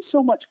I wouldn't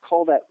so much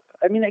call that,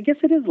 I mean, I guess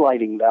it is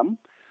lighting them,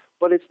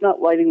 but it's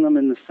not lighting them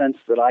in the sense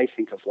that I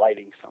think of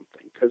lighting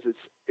something, because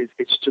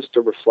it's just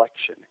a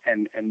reflection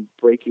and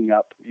breaking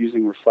up,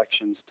 using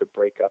reflections to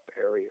break up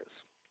areas.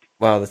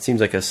 Wow, that seems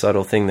like a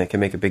subtle thing that can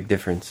make a big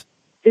difference.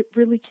 It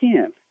really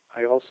can.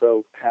 I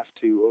also have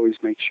to always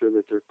make sure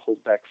that they're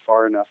pulled back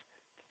far enough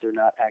that they're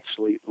not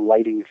actually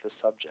lighting the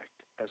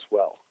subject as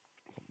well.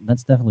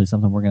 That's definitely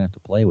something we're going to have to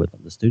play with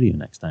at the studio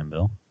next time,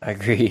 Bill. I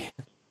agree.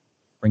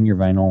 Bring your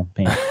vinyl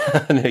pants.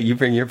 No, you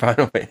bring your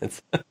vinyl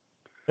pants.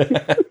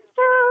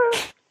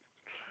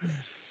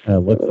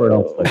 Look for it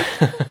on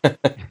Twitter.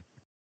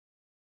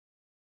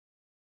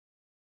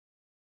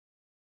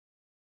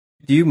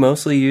 Do you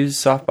mostly use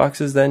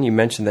softboxes then? You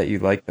mentioned that you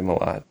like them a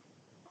lot.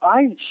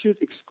 I shoot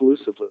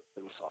exclusively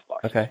in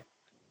softboxes. Okay.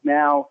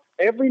 Now,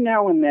 every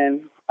now and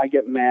then I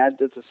get mad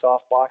that the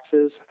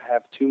softboxes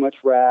have too much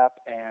wrap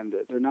and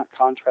they're not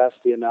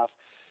contrasty enough.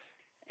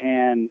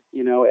 And,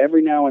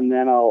 every now and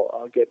then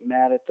I'll get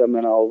mad at them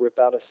and I'll rip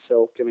out a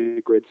silk in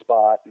a grid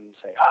spot and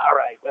say, all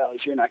right, well,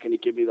 if you're not going to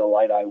give me the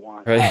light I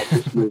want, right,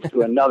 I'll just move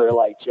to another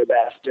light, you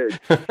bastard.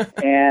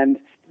 And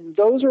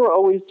those are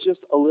always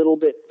just a little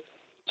bit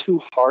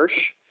too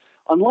harsh,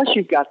 unless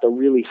you've got the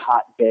really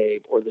hot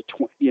babe or the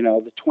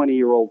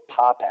 20-year-old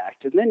pop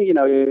act. And then,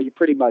 you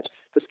pretty much,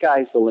 the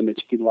sky's the limit.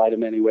 You can light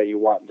them any way you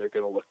want and they're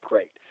going to look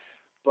great.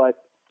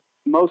 But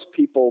most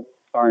people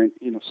aren't,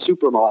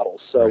 supermodels.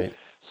 So, right.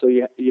 So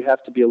you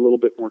have to be a little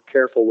bit more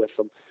careful with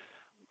them.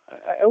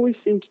 I always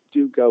seem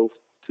to go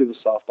to the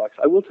softbox.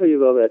 I will tell you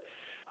though that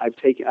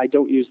I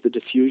don't use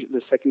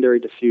the secondary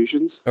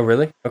diffusions. Oh,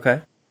 really?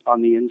 Okay.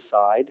 On the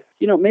inside,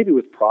 maybe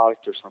with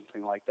product or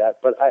something like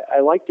that. But I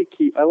like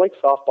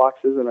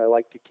softboxes and I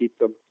like to keep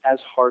them as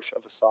harsh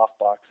of a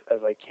softbox as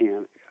I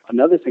can.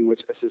 Another thing,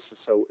 which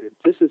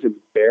this is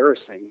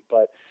embarrassing,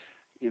 but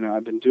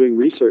I've been doing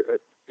research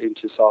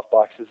into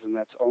softboxes, and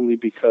that's only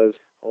because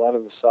a lot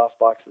of the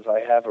softboxes I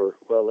have are,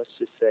 well, let's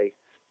just say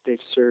they've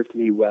served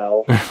me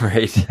well,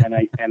 right? And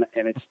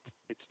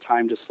it's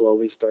time to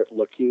slowly start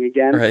looking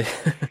again, right?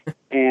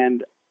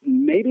 And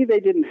maybe they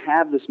didn't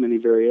have this many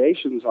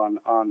variations on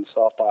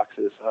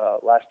softboxes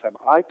last time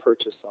I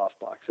purchased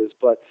softboxes,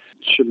 but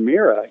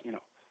Shimira,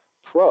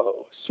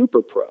 Pro,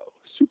 Super Pro,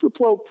 Super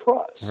Pro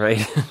Plus,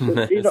 right?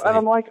 And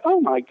I'm like, oh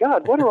my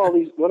God, what are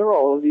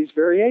all of these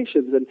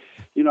variations?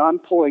 And I'm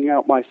pulling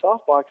out my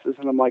softboxes,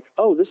 and I'm like,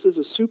 oh, this is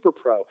a Super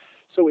Pro,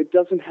 so it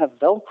doesn't have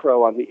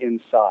Velcro on the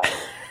inside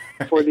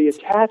for the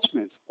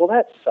attachments. Well,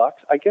 that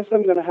sucks. I guess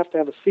I'm going to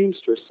have a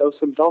seamstress sew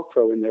some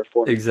Velcro in there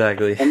for me.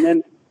 Exactly.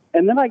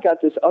 And then I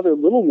got this other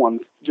little one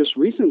just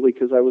recently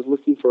because I was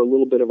looking for a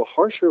little bit of a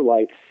harsher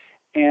light,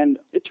 and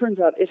it turns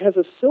out it has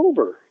a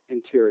silver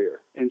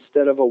interior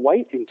instead of a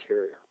white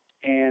interior.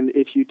 And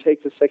if you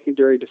take the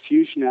secondary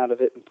diffusion out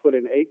of it and put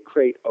an egg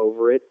crate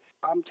over it,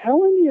 I'm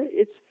telling you,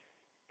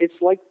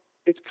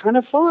 it's kind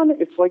of fun.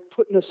 It's like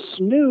putting a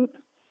snoot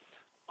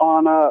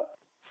on a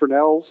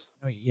Fresnel's.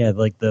 Oh, yeah,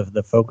 like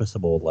the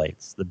focusable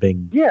lights, the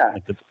big,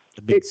 like the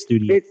big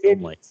studio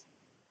film lights.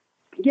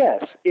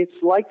 Yes, it's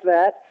like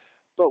that,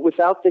 but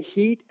without the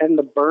heat and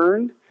the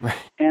burn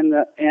and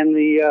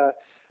the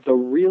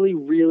really,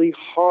 really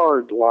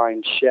hard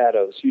line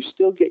shadows. You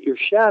still get your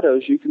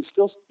shadows. You can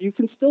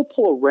still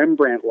pull a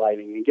Rembrandt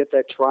lighting and get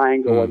that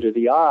triangle under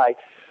the eye,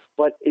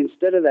 but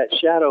instead of that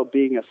shadow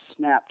being a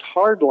snapped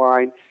hard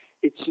line,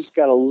 it's just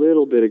got a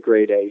little bit of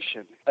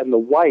gradation. And the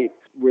white,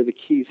 where the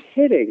key's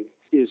hitting,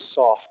 is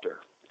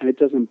softer, and it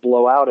doesn't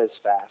blow out as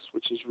fast,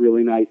 which is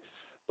really nice.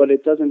 but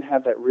it doesn't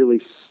have that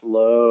really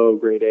slow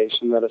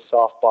gradation that a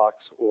softbox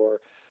or,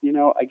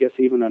 I guess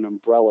even an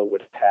umbrella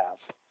would have.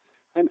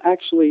 I'm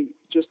actually,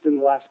 just in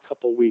the last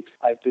couple of weeks,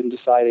 I've been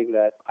deciding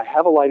that I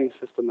have a lighting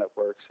system that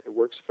works. It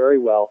works very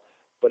well,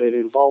 but it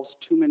involves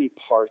too many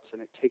parts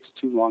and it takes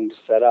too long to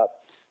set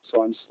up.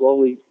 So I'm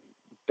slowly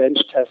bench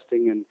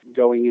testing and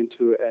going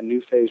into a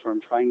new phase where I'm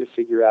trying to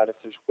figure out if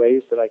there's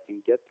ways that I can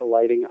get the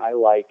lighting I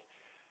like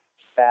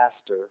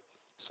faster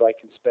so I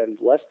can spend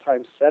less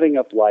time setting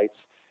up lights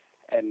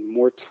and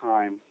more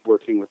time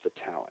working with the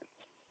talent.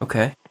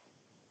 Okay.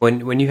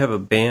 When you have a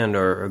band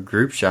or a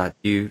group shot,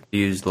 do you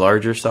use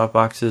larger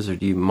softboxes or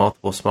do you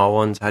multiple small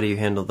ones? How do you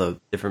handle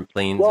the different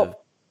planes of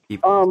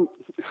people?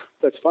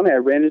 That's funny. I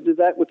ran into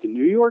that with the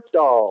New York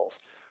Dolls.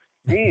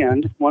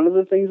 And one of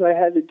the things I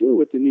had to do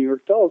with the New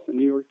York Dolls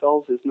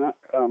is not,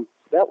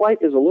 that light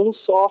is a little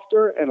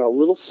softer and a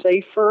little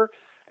safer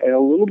and a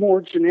little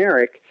more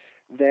generic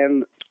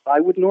than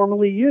I would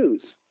normally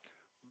use.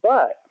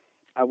 But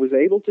I was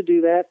able to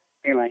do that,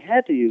 and I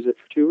had to use it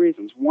for two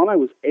reasons. One, I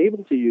was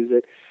able to use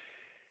it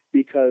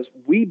because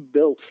we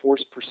built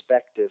forced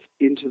perspective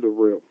into the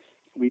room.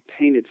 We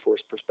painted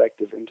forced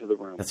perspective into the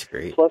room. That's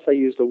great. Plus, I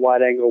used a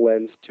wide-angle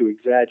lens to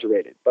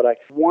exaggerate it. But I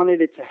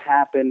wanted it to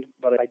happen,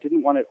 but I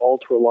didn't want it all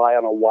to rely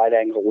on a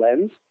wide-angle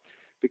lens,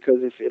 because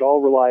if it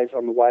all relies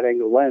on the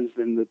wide-angle lens,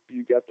 then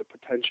you get the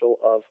potential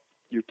of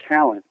your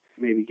talent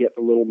maybe get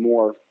a little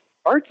more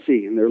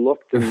artsy in their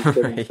look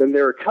than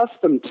they're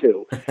accustomed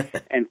to.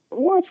 And,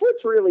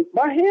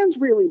 my hand's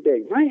really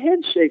big. My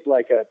head's shaped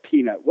like a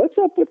peanut. What's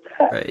up with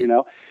that,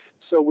 Right.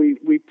 So we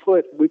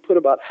put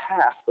about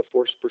half the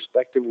forced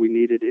perspective we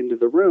needed into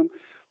the room.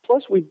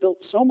 Plus, we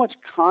built so much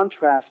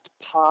contrast,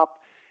 pop,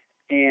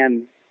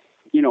 and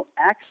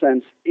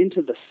accents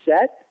into the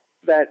set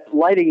that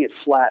lighting it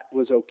flat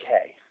was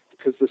okay,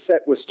 because the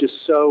set was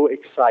just so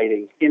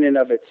exciting in and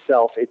of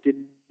itself. It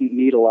didn't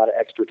need a lot of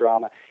extra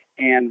drama.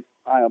 And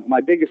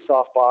my biggest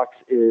softbox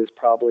is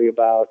probably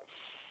about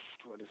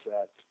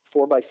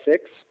 4x6.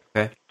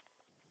 Okay.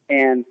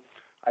 And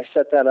I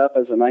set that up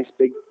as a nice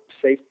big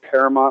safe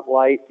Paramount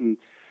light, and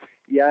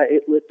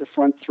it lit the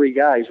front three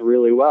guys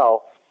really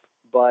well,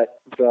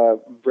 but the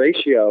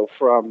ratio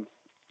from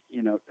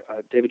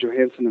David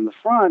Johansen in the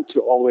front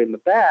to all the way in the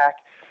back,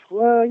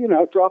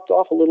 it dropped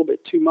off a little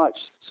bit too much,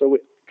 so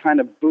it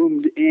kind of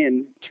boomed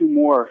in two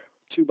more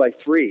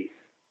 2x3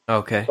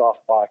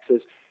 soft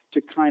boxes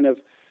to kind of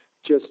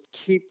just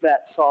keep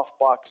that soft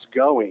box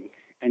going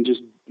and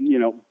just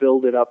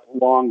build it up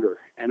longer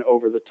and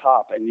over the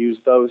top, and use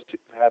those to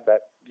have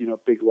that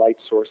big light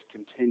source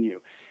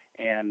continue.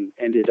 And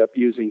ended up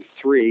using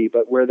three,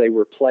 but where they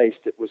were placed,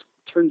 it was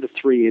turned the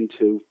three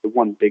into the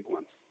one big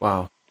one.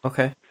 Wow.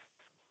 Okay.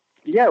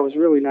 Yeah, it was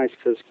really nice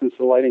because since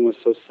the lighting was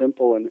so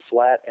simple and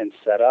flat and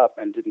set up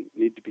and didn't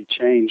need to be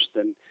changed,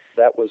 then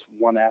that was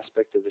one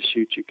aspect of the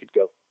shoot you could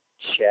go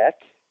check,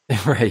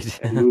 right,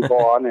 and move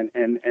on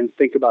and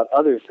think about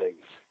other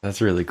things.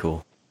 That's really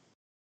cool.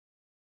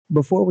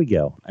 Before we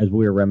go, as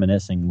we were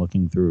reminiscing,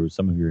 looking through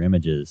some of your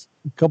images,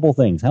 a couple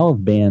things. How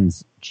have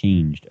bands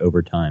changed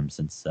over time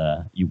since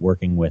you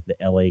working with the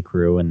LA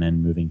crew and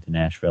then moving to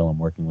Nashville and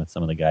working with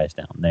some of the guys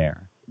down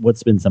there?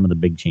 What's been some of the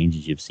big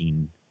changes you've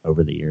seen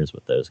over the years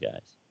with those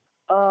guys?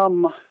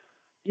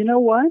 You know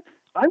what?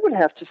 I would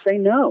have to say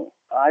no.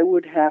 I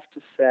would have to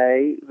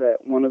say that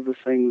one of the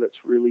things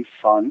that's really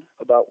fun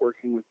about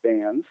working with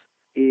bands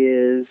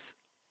is,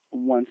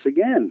 once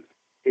again,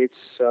 it's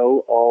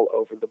so all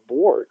over the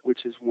board,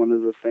 which is one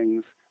of the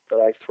things that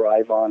I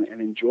thrive on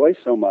and enjoy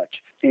so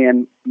much.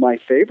 And my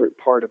favorite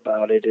part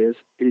about it is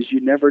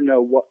you never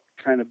know what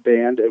kind of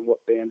band and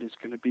what band is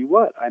going to be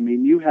what. I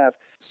mean, you have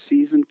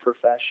seasoned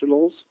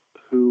professionals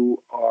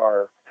who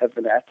have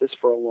been at this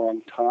for a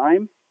long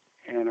time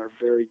and are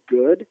very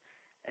good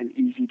and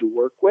easy to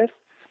work with.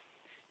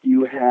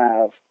 You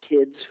have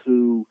kids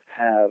who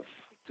have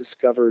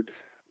discovered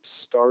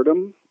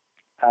stardom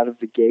out of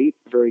the gate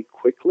very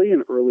quickly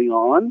and early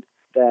on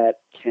that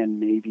can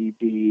maybe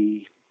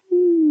be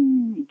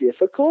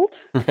difficult.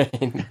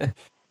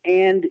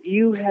 And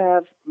you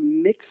have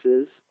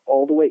mixes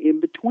all the way in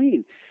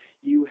between.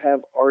 You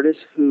have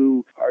artists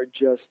who are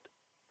just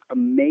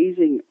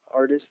amazing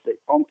artists that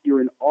you're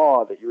in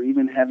awe that you're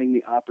even having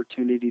the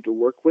opportunity to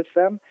work with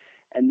them,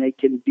 and they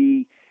can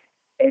be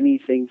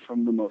anything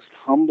from the most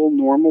humble,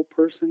 normal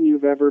person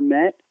you've ever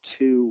met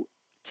to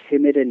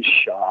timid and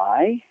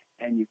shy,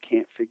 and you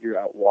can't figure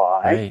out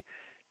why, right,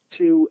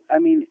 to, I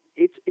mean,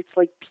 it's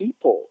like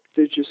people.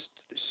 They're just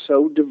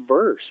so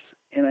diverse,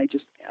 and I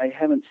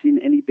haven't seen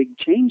any big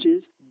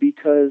changes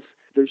because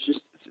there's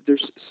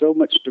so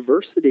much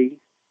diversity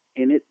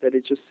in it that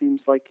it just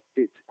seems like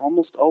it's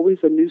almost always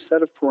a new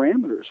set of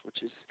parameters,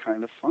 which is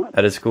kind of fun.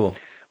 That is cool.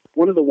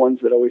 One of the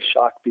ones that always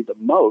shocked me the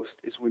most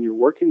is when you're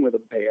working with a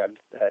band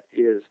that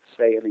is,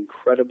 say, an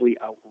incredibly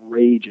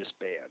outrageous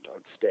band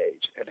on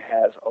stage and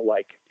has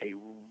a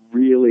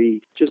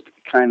really just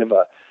kind of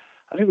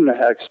I don't even know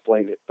how to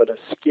explain it, but a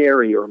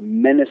scary or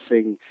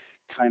menacing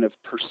kind of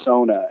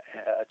persona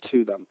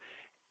to them.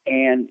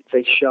 And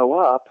they show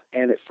up,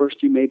 and at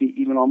first you maybe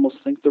even almost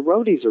think the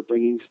roadies are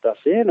bringing stuff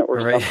in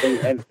or something,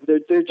 and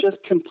they're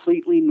just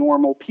completely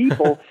normal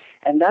people,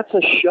 and that's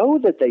a show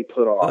that they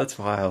put on. That's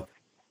wild.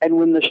 And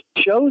when the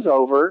show's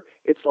over,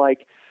 it's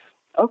like,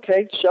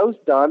 okay, show's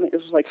done. It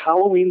was like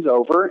Halloween's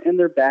over, and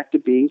they're back to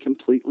being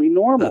completely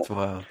normal. That's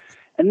wild.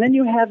 And then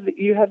you have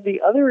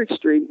the other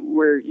extreme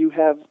where you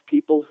have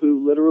people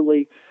who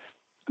literally,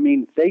 I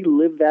mean, they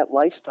live that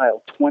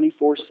lifestyle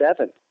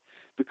 24/7.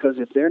 Because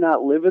if they're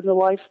not living the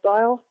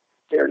lifestyle,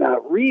 they're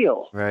not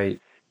real. Right.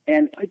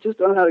 And I just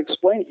don't know how to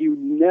explain it. You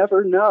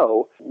never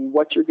know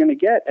what you're going to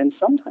get. And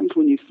sometimes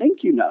when you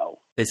think you know,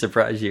 they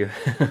surprise you.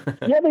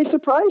 Yeah, they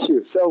surprise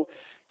you. So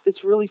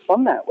it's really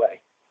fun that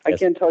way. Yes. I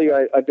can tell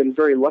you I've been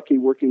very lucky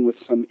working with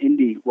some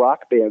indie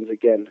rock bands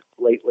again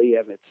lately,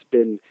 and it's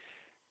been,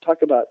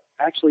 talk about,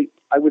 actually,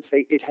 I would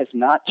say it has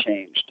not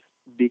changed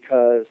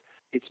because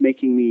it's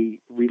making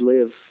me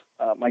relive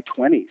my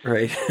 20s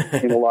right.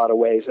 in a lot of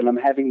ways, and I'm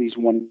having these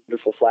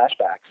wonderful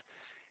flashbacks.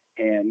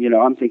 And,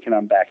 I'm thinking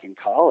I'm back in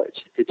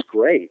college. It's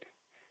great.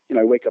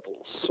 I wake up a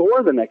little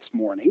sore the next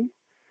morning,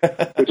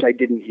 which I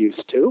didn't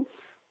used to.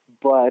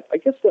 But I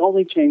guess the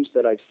only change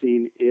that I've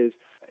seen is,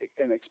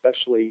 and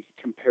especially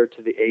compared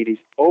to the 80s,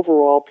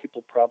 overall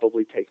people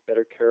probably take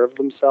better care of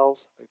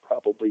themselves. They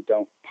probably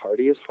don't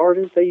party as hard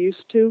as they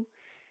used to,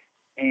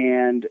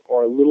 and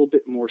are a little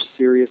bit more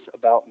serious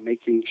about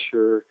making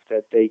sure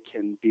that they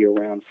can be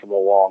around for the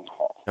long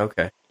haul.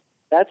 Okay.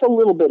 That's a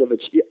little bit of a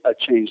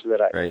change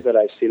that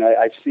I've seen.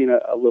 I've seen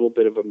a little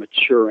bit of a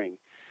maturing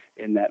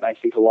in that. And I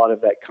think a lot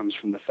of that comes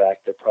from the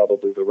fact that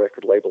probably the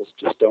record labels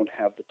just don't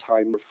have the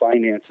time or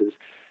finances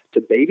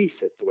to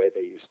babysit the way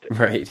they used to.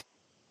 Right.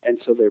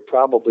 And so they're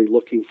probably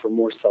looking for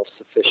more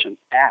self-sufficient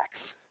acts.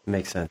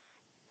 Makes sense.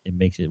 It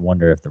makes you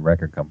wonder if the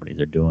record companies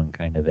are doing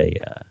kind of a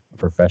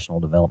professional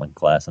development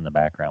class in the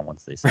background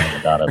once they sign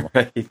the dotted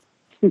line.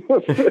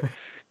 Right.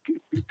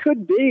 It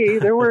could be.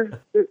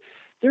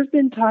 There's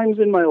been times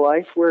in my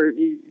life where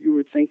you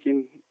were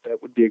thinking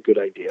that would be a good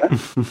idea.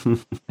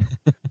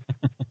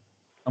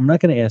 I'm not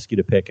going to ask you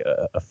to pick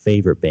a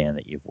favorite band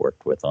that you've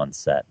worked with on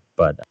set,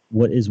 but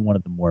what is one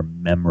of the more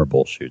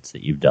memorable shoots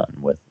that you've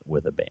done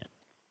with a band?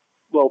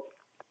 Well,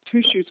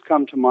 2 shoots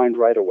come to mind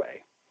right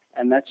away.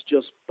 And that's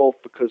just both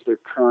because they're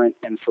current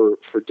and for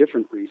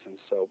different reasons.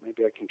 So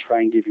maybe I can try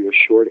and give you a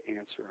short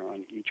answer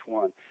on each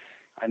one.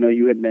 I know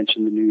you had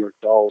mentioned the New York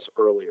Dolls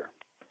earlier.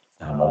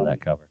 I love that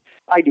cover.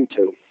 I do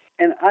too.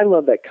 And I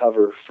love that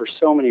cover for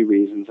so many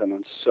reasons and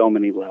on so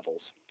many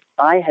levels.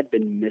 I had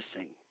been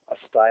missing a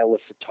style of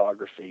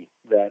photography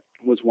that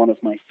was one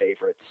of my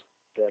favorites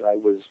that I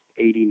was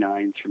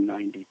 89 through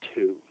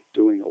 92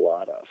 doing a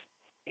lot of.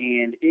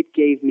 And it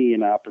gave me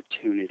an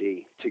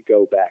opportunity to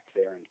go back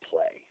there and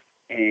play.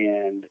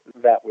 And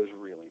that was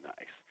really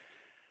nice.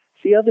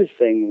 The other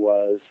thing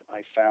was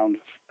I found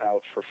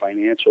out for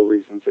financial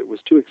reasons it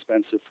was too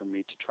expensive for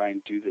me to try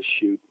and do the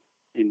shoot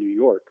in New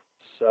York.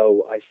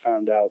 So I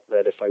found out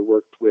that if I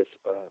worked with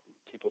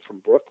people from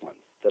Brooklyn,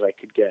 that I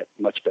could get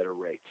much better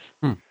rates.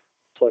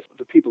 Plus,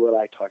 the people that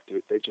I talked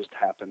to,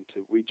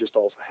 we just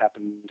also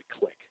happened to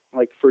click.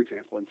 Like, for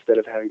example, instead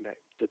of having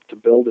to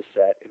build a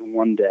set in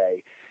one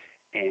day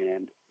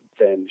and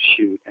then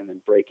shoot and then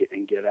break it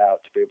and get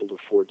out to be able to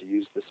afford to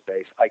use the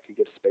space, I could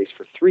get a space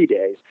for 3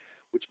 days,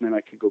 which meant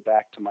I could go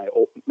back to my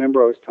old...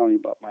 Remember I was telling you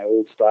about my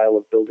old style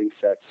of building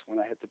sets when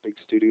I had the big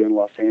studio in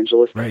Los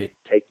Angeles? Right.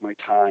 Take my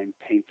time,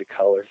 paint the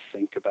color,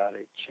 think about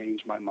it,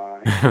 change my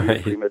mind,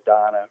 right. prima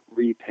donna,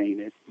 repaint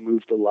it,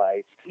 move the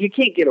lights. You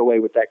can't get away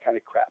with that kind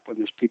of crap when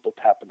there's people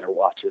tapping their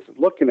watches and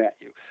looking at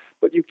you.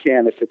 But you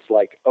can if it's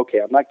like,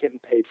 okay, I'm not getting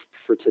paid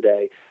for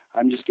today.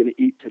 I'm just going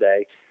to eat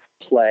today,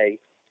 play,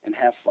 and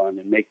have fun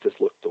and make this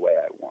look the way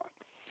I want.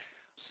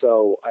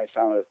 So I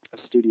found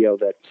a studio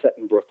that set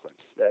in Brooklyn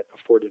that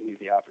afforded me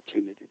the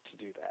opportunity to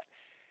do that.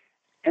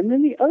 And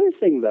then the other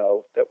thing,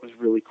 though, that was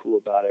really cool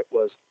about it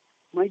was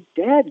my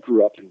dad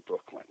grew up in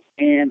Brooklyn,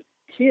 and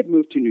he had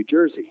moved to New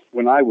Jersey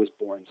when I was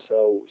born.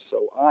 So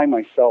I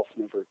myself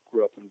never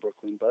grew up in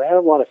Brooklyn, but I had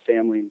a lot of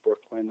family in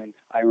Brooklyn, and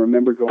I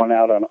remember going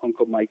out on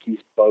Uncle Mikey's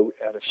boat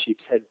out of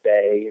Sheepshead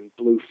Bay and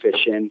blue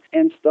fishing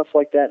and stuff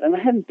like that, and I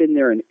hadn't been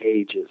there in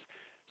ages.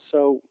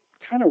 So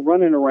kind of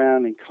running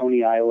around in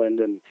Coney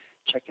Island and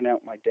checking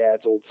out my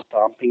dad's old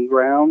stomping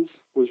grounds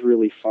was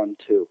really fun,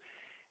 too.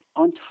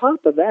 On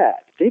top of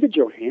that, David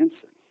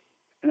Johansen,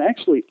 and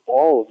actually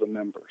all of the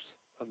members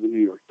of the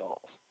New York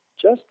Dolls,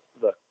 just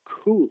the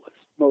coolest,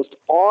 most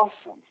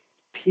awesome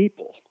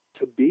people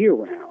to be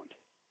around.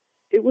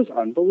 It was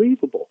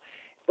unbelievable.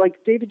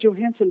 Like David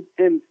Johansen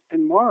and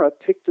Mara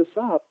picked us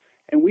up,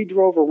 and we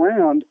drove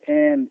around,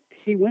 and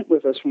he went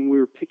with us when we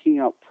were picking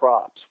out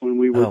props, when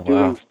we were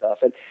doing stuff.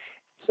 And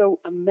so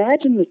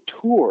imagine the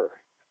tour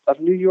of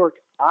New York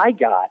I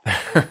got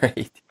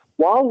right.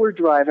 while we're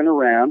driving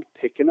around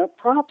picking up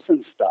props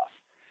and stuff.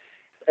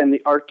 And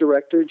the art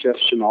director, Jeff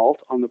Chenault,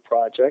 on the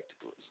project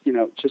was,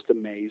 just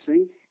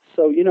amazing.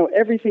 So,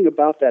 everything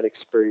about that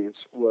experience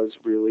was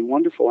really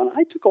wonderful. And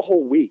I took a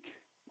whole week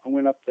I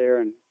went up there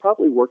and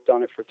probably worked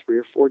on it for 3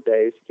 or 4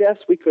 days. Yes,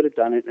 we could have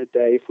done it in a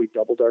day if we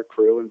doubled our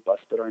crew and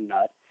busted our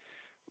nut.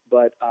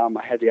 But I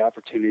had the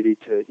opportunity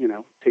to,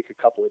 take a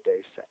couple of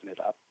days setting it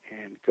up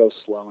and go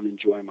slow and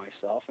enjoy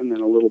myself, and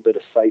then a little bit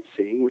of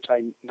sightseeing, which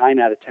 9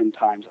 out of 10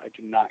 times I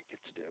do not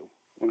get to do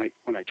when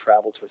I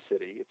travel to a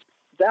city.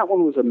 That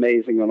one was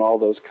amazing on all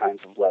those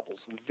kinds of levels.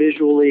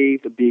 Visually,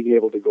 the being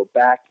able to go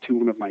back to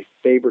one of my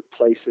favorite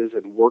places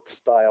and work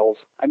styles.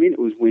 I mean, it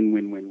was win,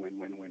 win, win, win,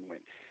 win, win, win.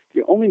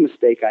 The only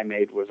mistake I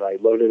made was I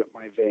loaded up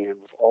my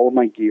van with all of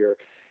my gear,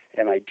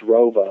 and I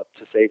drove up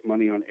to save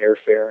money on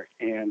airfare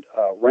and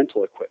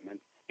rental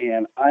equipment.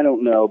 And I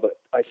don't know,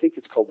 but I think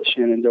it's called the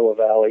Shenandoah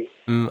Valley.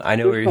 I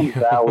know where you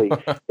valley.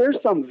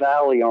 There's some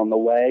valley on the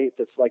way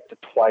that's like the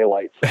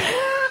Twilight Zone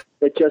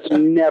that just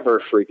never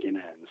freaking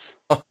ends.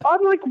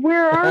 I'm like,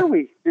 where are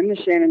we? In the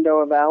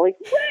Shenandoah Valley?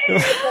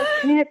 That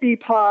can't be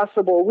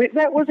possible.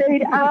 That was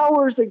 8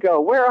 hours ago.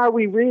 Where are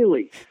we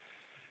really?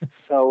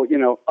 So,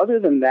 other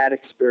than that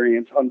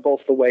experience on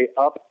both the way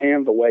up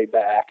and the way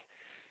back,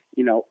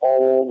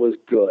 all was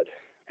good.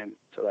 And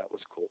so that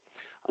was cool.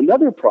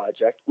 Another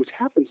project, which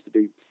happens to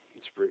be,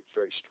 it's very,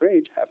 very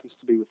strange, happens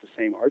to be with the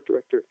same art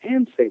director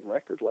and same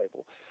record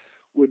label,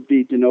 would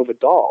be Denova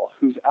Dahl,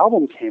 whose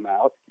album came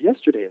out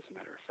yesterday, as a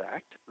matter of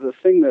fact. The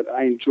thing that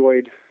I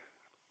enjoyed,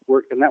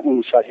 and that one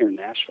was shot here in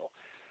Nashville,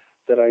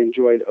 that I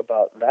enjoyed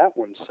about that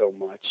one so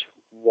much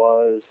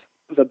was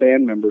the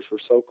band members were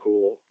so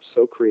cool,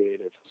 so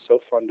creative, so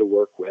fun to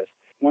work with.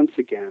 Once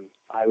again,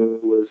 I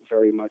was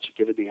very much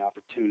given the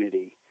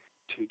opportunity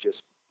to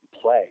just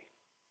play.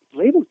 The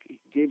label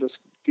gave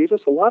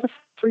us a lot of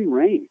free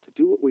rein to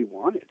do what we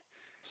wanted.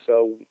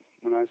 So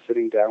when I was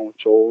sitting down with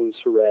Joel and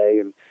Saray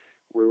and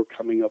we were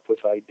coming up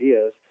with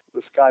ideas,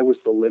 the sky was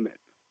the limit.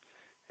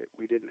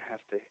 We didn't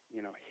have to,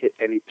 hit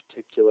any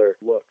particular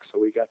look, so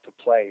we got to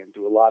play and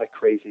do a lot of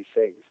crazy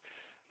things.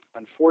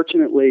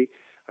 Unfortunately,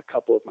 a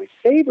couple of my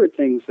favorite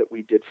things that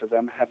we did for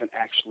them haven't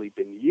actually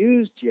been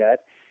used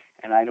yet,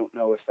 and I don't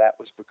know if that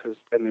was because,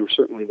 and they were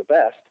certainly the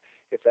best,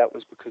 if that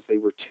was because they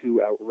were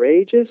too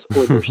outrageous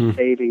or they're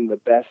saving the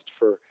best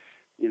for,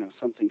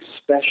 something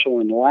special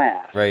and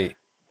last. Right.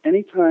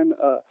 Anytime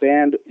a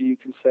band, you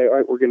can say, all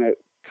right, we're going to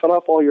cut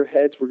off all your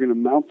heads, we're going to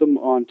mount them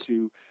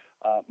onto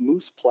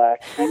moose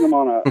plaques, hang them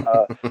on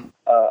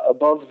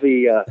above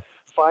the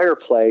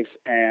fireplace,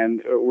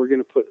 and we're going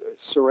to put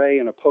Saray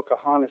in a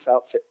Pocahontas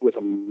outfit with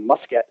a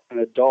musket and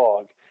a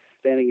dog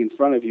standing in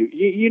front of you.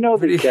 You know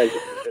these guys,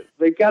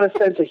 they've got a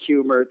sense of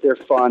humor, they're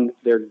fun,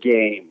 they're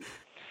game.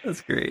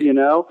 That's great.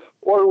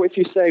 Or if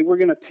you say, we're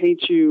going to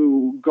paint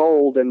you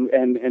gold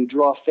and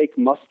draw fake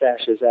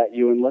mustaches at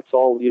you, and let's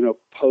all,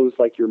 pose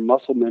like you're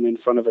muscle men in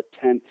front of a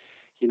tent,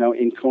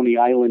 in Coney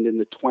Island in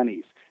the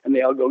 20s. And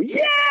they all go,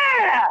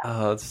 yeah!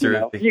 Oh, that's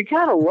terrific. You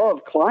got to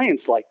love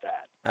clients like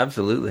that.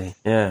 Absolutely,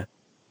 yeah.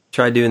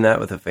 Try doing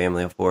that with a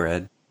family of 4,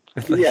 Ed.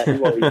 Yeah,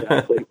 well,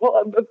 exactly.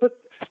 Well, but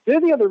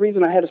they're the other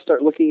reason I had to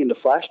start looking into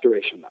flash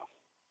duration, though.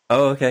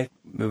 Oh, okay.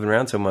 Moving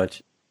around so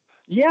much.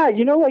 Yeah,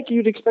 like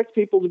you'd expect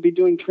people to be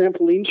doing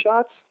trampoline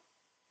shots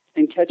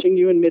and catching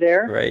you in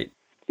midair. Right.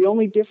 The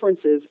only difference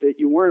is that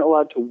you weren't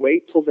allowed to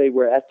wait till they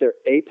were at their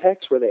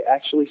apex where they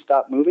actually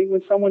stop moving.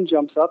 When someone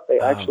jumps up, they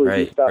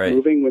actually do stop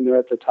moving when they're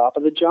at the top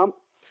of the jump.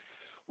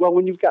 Well,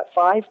 when you've got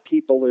 5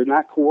 people, they're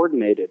not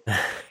coordinated,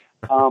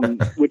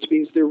 which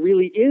means there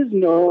really is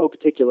no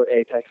particular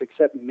apex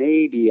except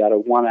maybe out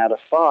of 1 out of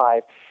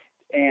 5,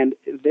 and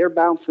they're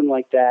bouncing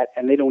like that,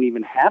 and they don't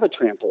even have a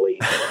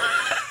trampoline.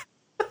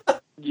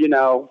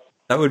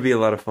 That would be a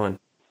lot of fun.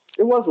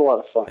 It was a lot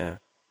of fun. Yeah.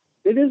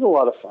 It is a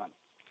lot of fun.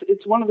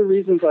 It's one of the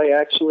reasons I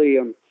actually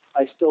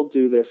I still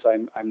do this.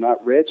 I'm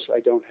not rich. I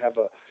don't have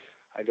a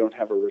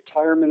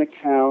retirement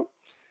account,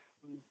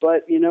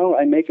 but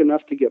I make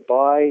enough to get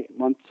by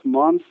month to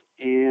month,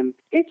 and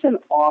it's an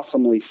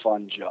awesomely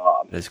fun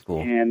job. That's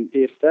cool. And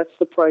if that's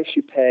the price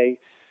you pay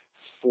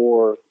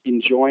for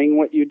enjoying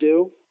what you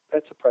do,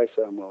 that's a price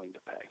that I'm willing to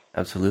pay.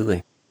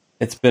 Absolutely.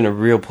 It's been a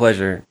real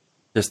pleasure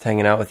just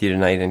hanging out with you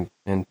tonight,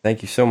 and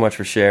thank you so much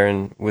for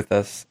sharing with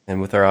us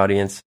and with our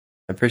audience.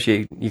 I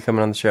appreciate you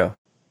coming on the show.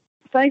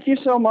 Thank you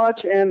so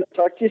much, and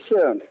talk to you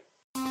soon.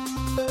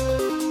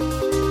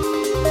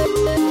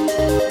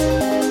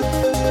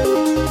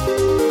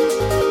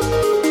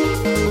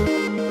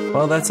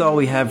 Well, that's all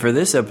we have for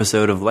this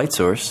episode of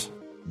LightSource,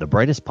 the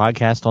brightest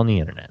podcast on the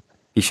internet.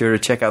 Be sure to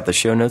check out the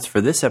show notes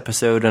for this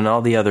episode and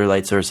all the other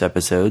LightSource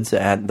episodes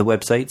at the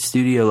website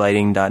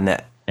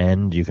studiolighting.net.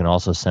 And you can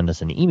also send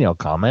us an email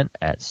comment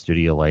at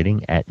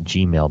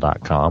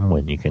studiolighting@gmail.com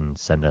when you can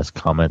send us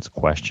comments,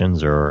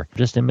 questions, or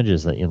just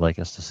images that you'd like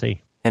us to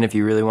see. And if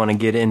you really want to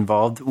get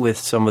involved with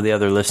some of the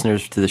other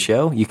listeners to the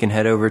show, you can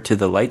head over to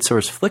the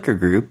LightSource Flickr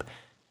group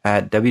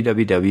at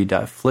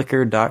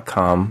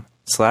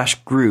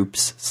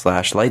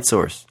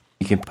www.flickr.com/groups/LightSource.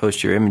 You can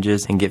post your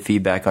images and get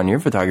feedback on your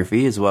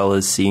photography, as well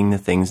as seeing the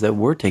things that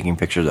we're taking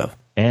pictures of.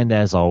 And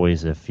as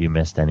always, if you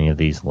missed any of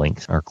these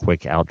links, our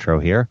quick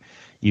outro here,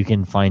 you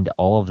can find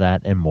all of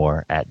that and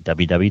more at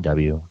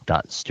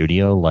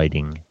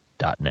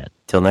www.studiolighting.net.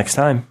 Till next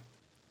time.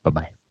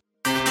 Bye-bye.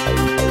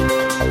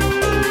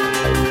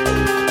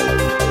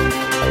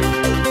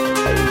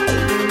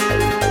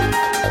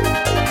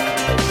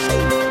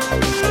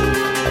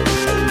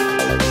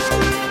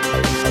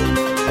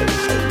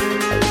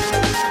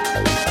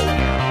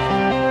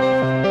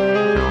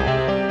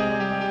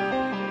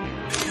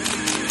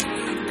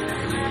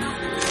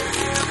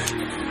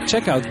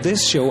 Check out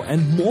this show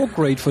and more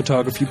great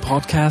photography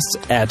podcasts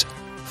at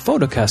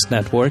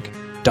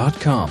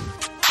photocastnetwork.com.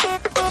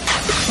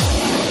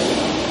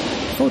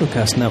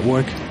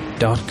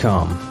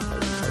 photocastnetwork.com